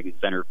colliding in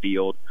center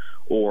field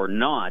or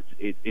not,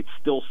 it's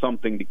still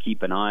something to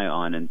keep an eye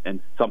on, and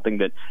something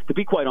that, to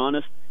be quite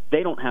honest,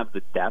 they don't have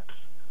the depth,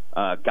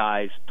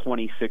 guys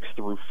 26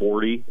 through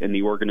 40 in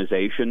the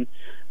organization,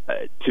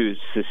 to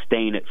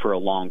sustain it for a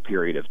long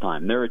period of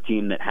time. They're a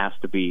team that has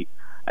to be,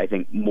 I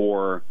think,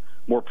 more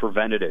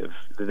preventative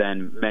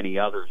than many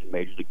others in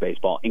Major League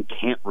Baseball, and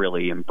can't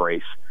really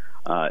embrace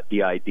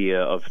the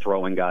idea of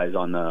throwing guys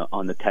on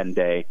the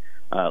 10-day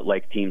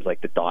like teams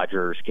like the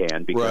Dodgers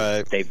can,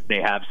 because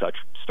they have such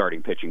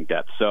starting pitching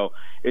depth. So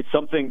it's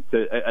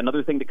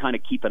another thing to kind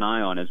of keep an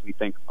eye on as we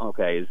think,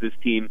 okay, is this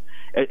team,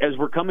 as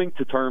we're coming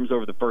to terms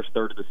over the first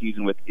third of the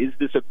season with, is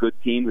this a good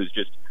team who's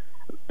just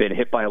been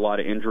hit by a lot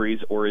of injuries,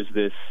 or is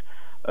this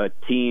a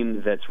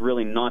team that's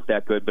really not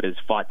that good but has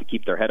fought to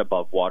keep their head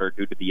above water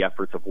due to the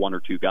efforts of one or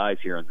two guys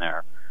here and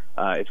there?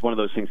 It's one of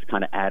those things to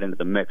kind of add into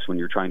the mix when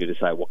you're trying to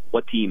decide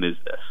what team is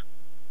this.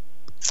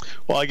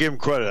 Well, I give them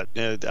credit.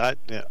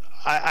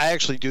 I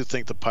actually do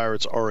think the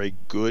Pirates are a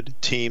good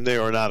team. They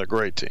are not a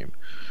great team,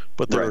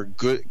 but they're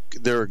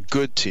a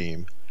good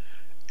team,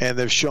 and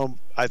they've shown,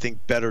 I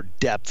think, better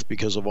depth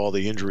because of all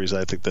the injuries.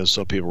 I think that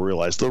some people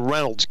realize. The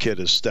Reynolds kid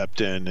has stepped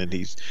in, and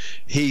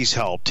he's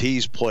helped.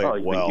 He's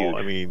played well.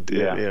 I mean,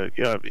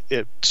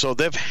 so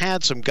they've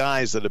had some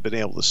guys that have been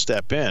able to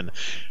step in.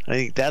 I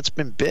think that's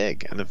been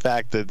big, and the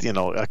fact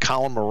that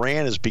Colin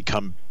Moran has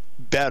become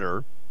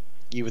better,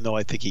 even though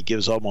I think he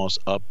gives almost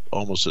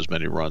as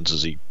many runs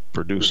as he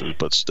produces,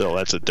 but still,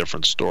 that's a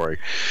different story.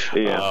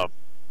 Yeah.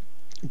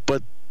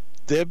 But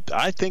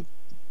I think,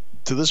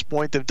 to this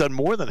point, they've done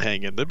more than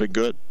hang in. They've been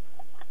good.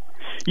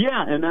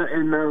 Yeah, and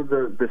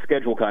the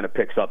schedule kind of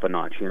picks up a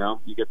notch. You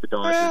get the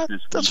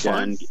Dodgers this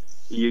weekend.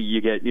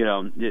 You get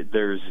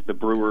there's the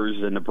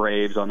Brewers and the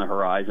Braves on the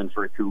horizon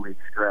for a 2-week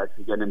stretch.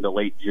 You get into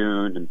late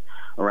June and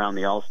around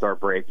the All-Star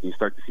break, and you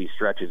start to see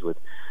stretches with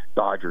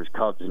Dodgers,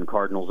 Cubs, and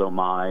Cardinals. Oh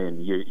my!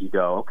 And you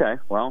go, okay,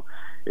 well,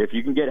 if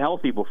you can get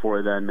healthy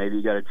before then, maybe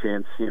you got a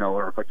chance.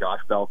 Or if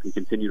Josh Bell can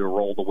continue to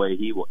roll the way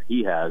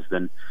he has,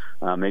 then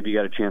maybe you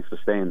got a chance to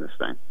stay in this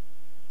thing.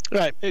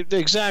 Right,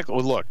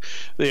 exactly. Look,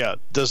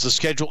 does the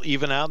schedule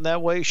even out in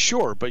that way?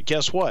 Sure, but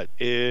guess what?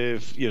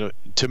 If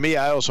to me,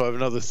 I also have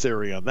another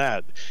theory on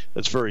that.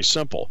 That's very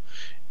simple.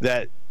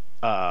 That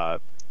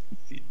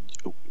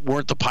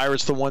weren't the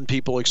Pirates the one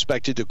people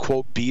expected to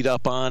quote beat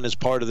up on as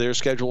part of their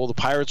schedule? The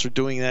Pirates are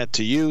doing that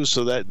to you,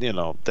 so that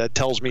that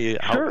tells me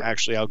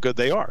how good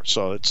they are.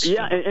 So it's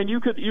and you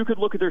could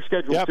look at their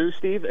schedule too,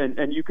 Steve,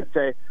 and you could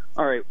say,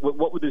 all right,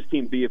 what would this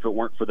team be if it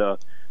weren't for the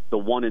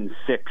 1-6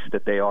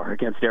 that they are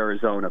against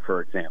Arizona,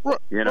 for example?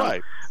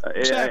 Right.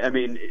 Exactly. I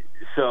mean,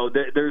 so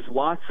there's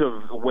lots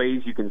of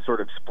ways you can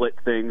sort of split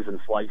things and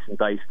slice and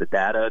dice the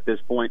data at this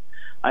point.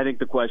 I think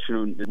the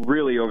question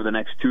really over the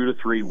next 2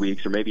 to 3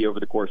 weeks, or maybe over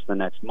the course of the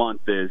next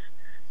month, is,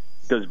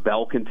 does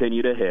Bell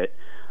continue to hit?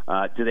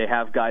 Do they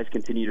have guys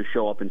continue to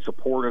show up in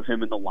support of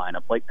him in the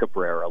lineup, like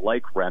Cabrera,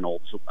 like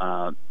Reynolds?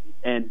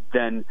 And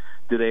then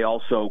do they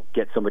also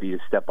get somebody to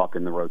step up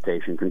in the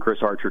rotation? Can Chris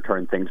Archer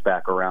turn things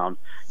back around?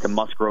 Can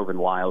Musgrove and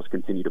Lyles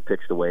continue to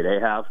pitch the way they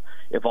have?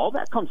 If all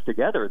that comes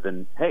together,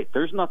 then, hey,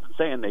 there's nothing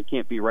saying they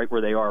can't be right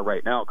where they are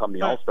right now come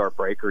the All-Star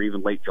break or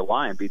even late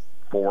July and be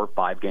 4 or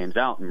 5 games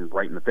out and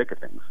right in the thick of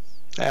things.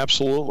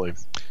 Absolutely.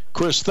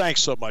 Chris,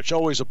 thanks so much.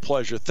 Always a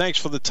pleasure. Thanks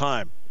for the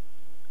time.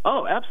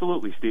 Oh,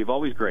 absolutely, Steve.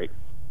 Always great.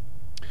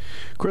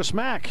 Chris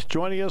Mack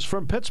joining us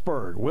from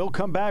Pittsburgh. We'll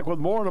come back with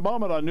more in a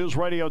moment on News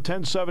Radio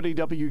 1070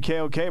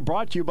 WKOK,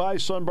 brought to you by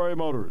Sunbury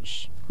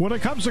Motors. When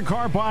it comes to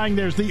car buying,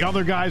 there's the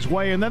other guy's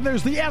way, and then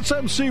there's the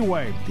SMC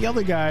way. The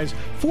other guys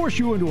force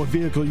you into a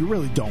vehicle you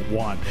really don't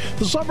want.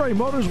 The Sunbury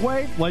Motors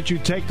way lets you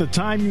take the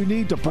time you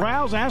need to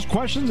browse, ask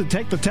questions, and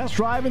take the test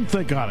drive and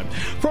think on it.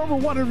 For over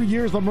 100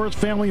 years, the Mertz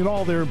family and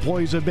all their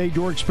employees have made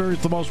your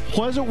experience the most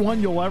pleasant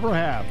one you'll ever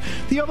have.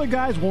 The other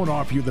guys won't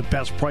offer you the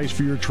best price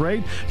for your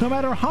trade, no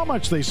matter how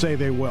much they say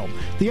they will.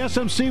 The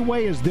SMC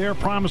way is their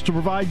promise to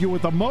provide you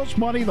with the most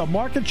money the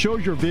market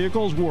shows your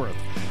vehicle is worth.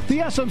 The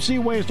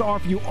SMC way is to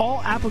offer you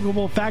all applicable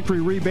applicable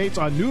factory rebates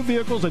on new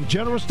vehicles and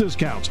generous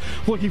discounts.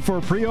 Looking for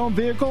a pre-owned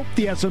vehicle?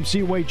 The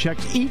SMC Way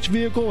checks each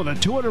vehicle in a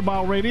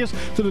 200-mile radius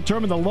to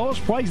determine the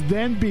lowest price,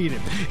 then beat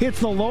it.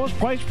 It's the lowest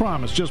price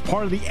promise, just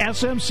part of the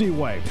SMC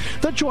Way.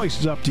 The choice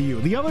is up to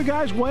you. The other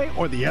guy's way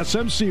or the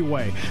SMC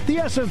Way. The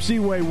SMC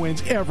Way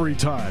wins every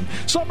time.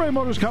 Sunbury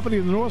Motors Company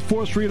in the North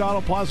 4th Street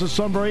Auto Plaza,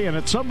 Sunbury, and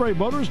at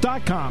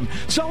sunburymotors.com.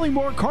 Selling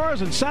more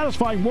cars and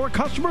satisfying more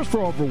customers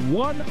for over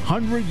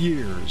 100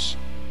 years.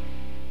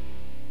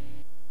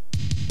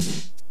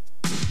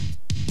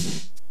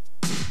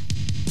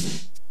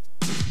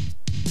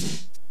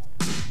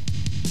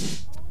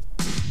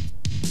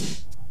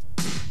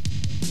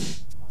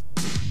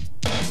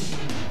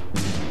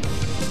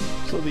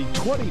 So the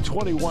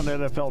 2021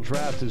 NFL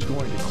Draft is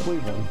going to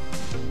Cleveland.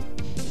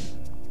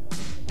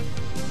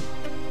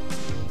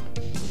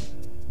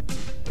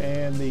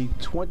 And the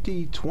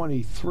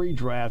 2023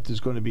 Draft is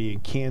going to be in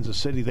Kansas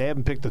City. They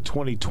haven't picked the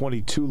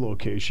 2022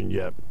 location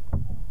yet.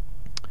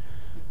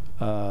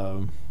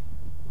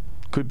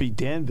 Could be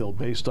Danville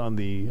based on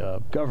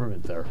the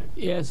government there.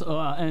 Yes,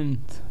 and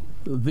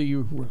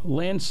the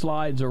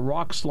landslides or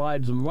rock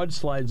slides and mud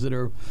slides that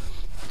are,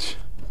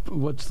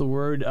 what's the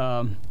word,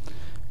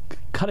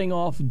 cutting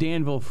off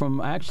Danville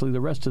from actually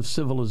the rest of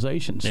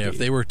civilization. Yeah, if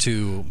they were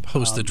to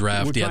host the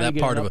draft, that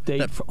part of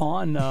it.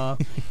 On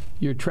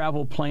your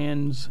travel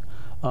plans,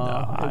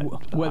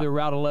 whether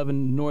Route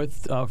 11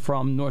 north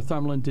from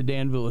Northumberland to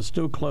Danville is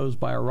still closed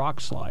by a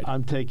rock slide.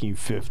 I'm taking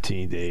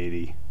 15 to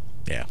 80.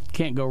 Yeah.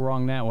 Can't go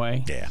wrong that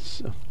way. Yeah.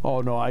 Oh,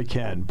 no, I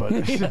can, but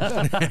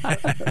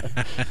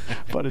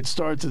but it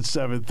starts at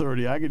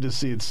 7:30. I can just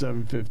see it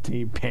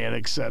 7:15,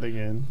 panic setting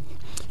in.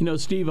 You know,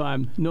 Steve,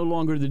 I'm no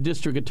longer the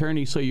district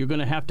attorney, so you're going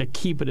to have to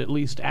keep it at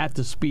least at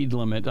the speed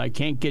limit. I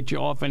can't get you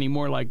off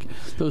anymore like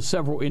those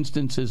several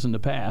instances in the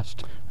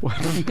past.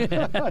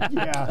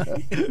 Yeah.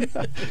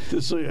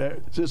 Just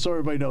so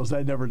everybody knows,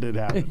 that never did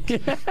happen.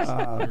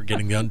 We're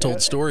getting the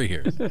untold story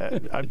here.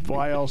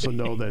 I also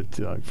know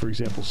that, for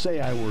example, say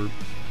I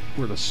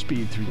were to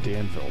speed through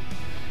Danville.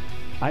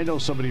 I know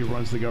somebody who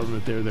runs the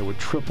government there that would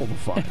triple the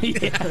fine.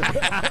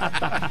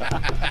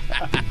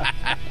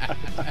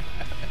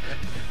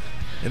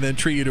 And then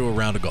treat you to a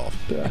round of golf.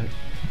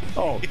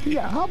 Oh,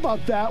 yeah. How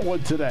about that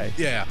one today?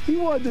 Yeah. He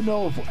wanted to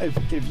know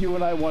if you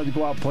and I wanted to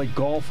go out and play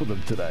golf with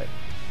him today.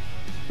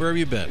 Where have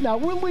you been? Now,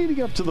 we're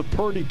leading up to the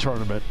Purdy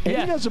tournament, and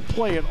he doesn't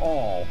play at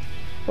all,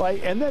 right?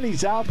 And then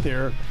he's out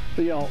there,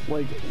 you know,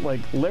 like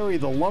Larry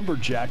the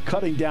Lumberjack,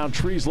 cutting down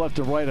trees left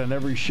and right on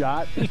every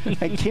shot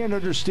and can't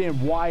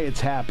understand why it's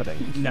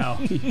happening. No.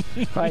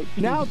 Right?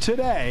 Now,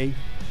 today,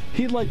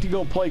 he'd like to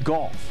go play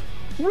golf.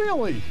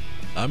 Really?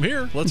 I'm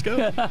here. Let's go.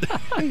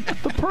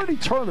 The Purdy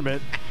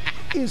tournament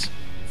is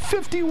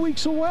 50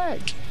 weeks away.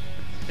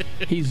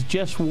 He's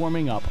just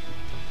warming up.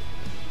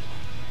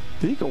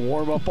 He can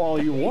warm up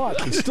all you want.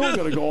 He's still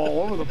going to go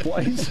all over the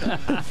place.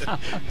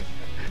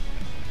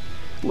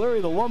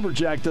 Larry the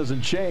Lumberjack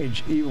doesn't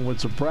change, even with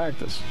some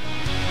practice.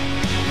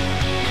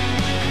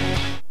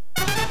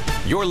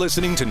 You're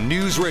listening to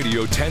News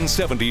Radio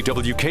 1070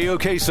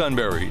 WKOK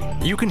Sunbury.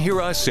 You can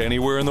hear us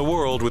anywhere in the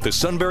world with the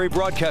Sunbury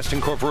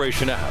Broadcasting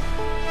Corporation app.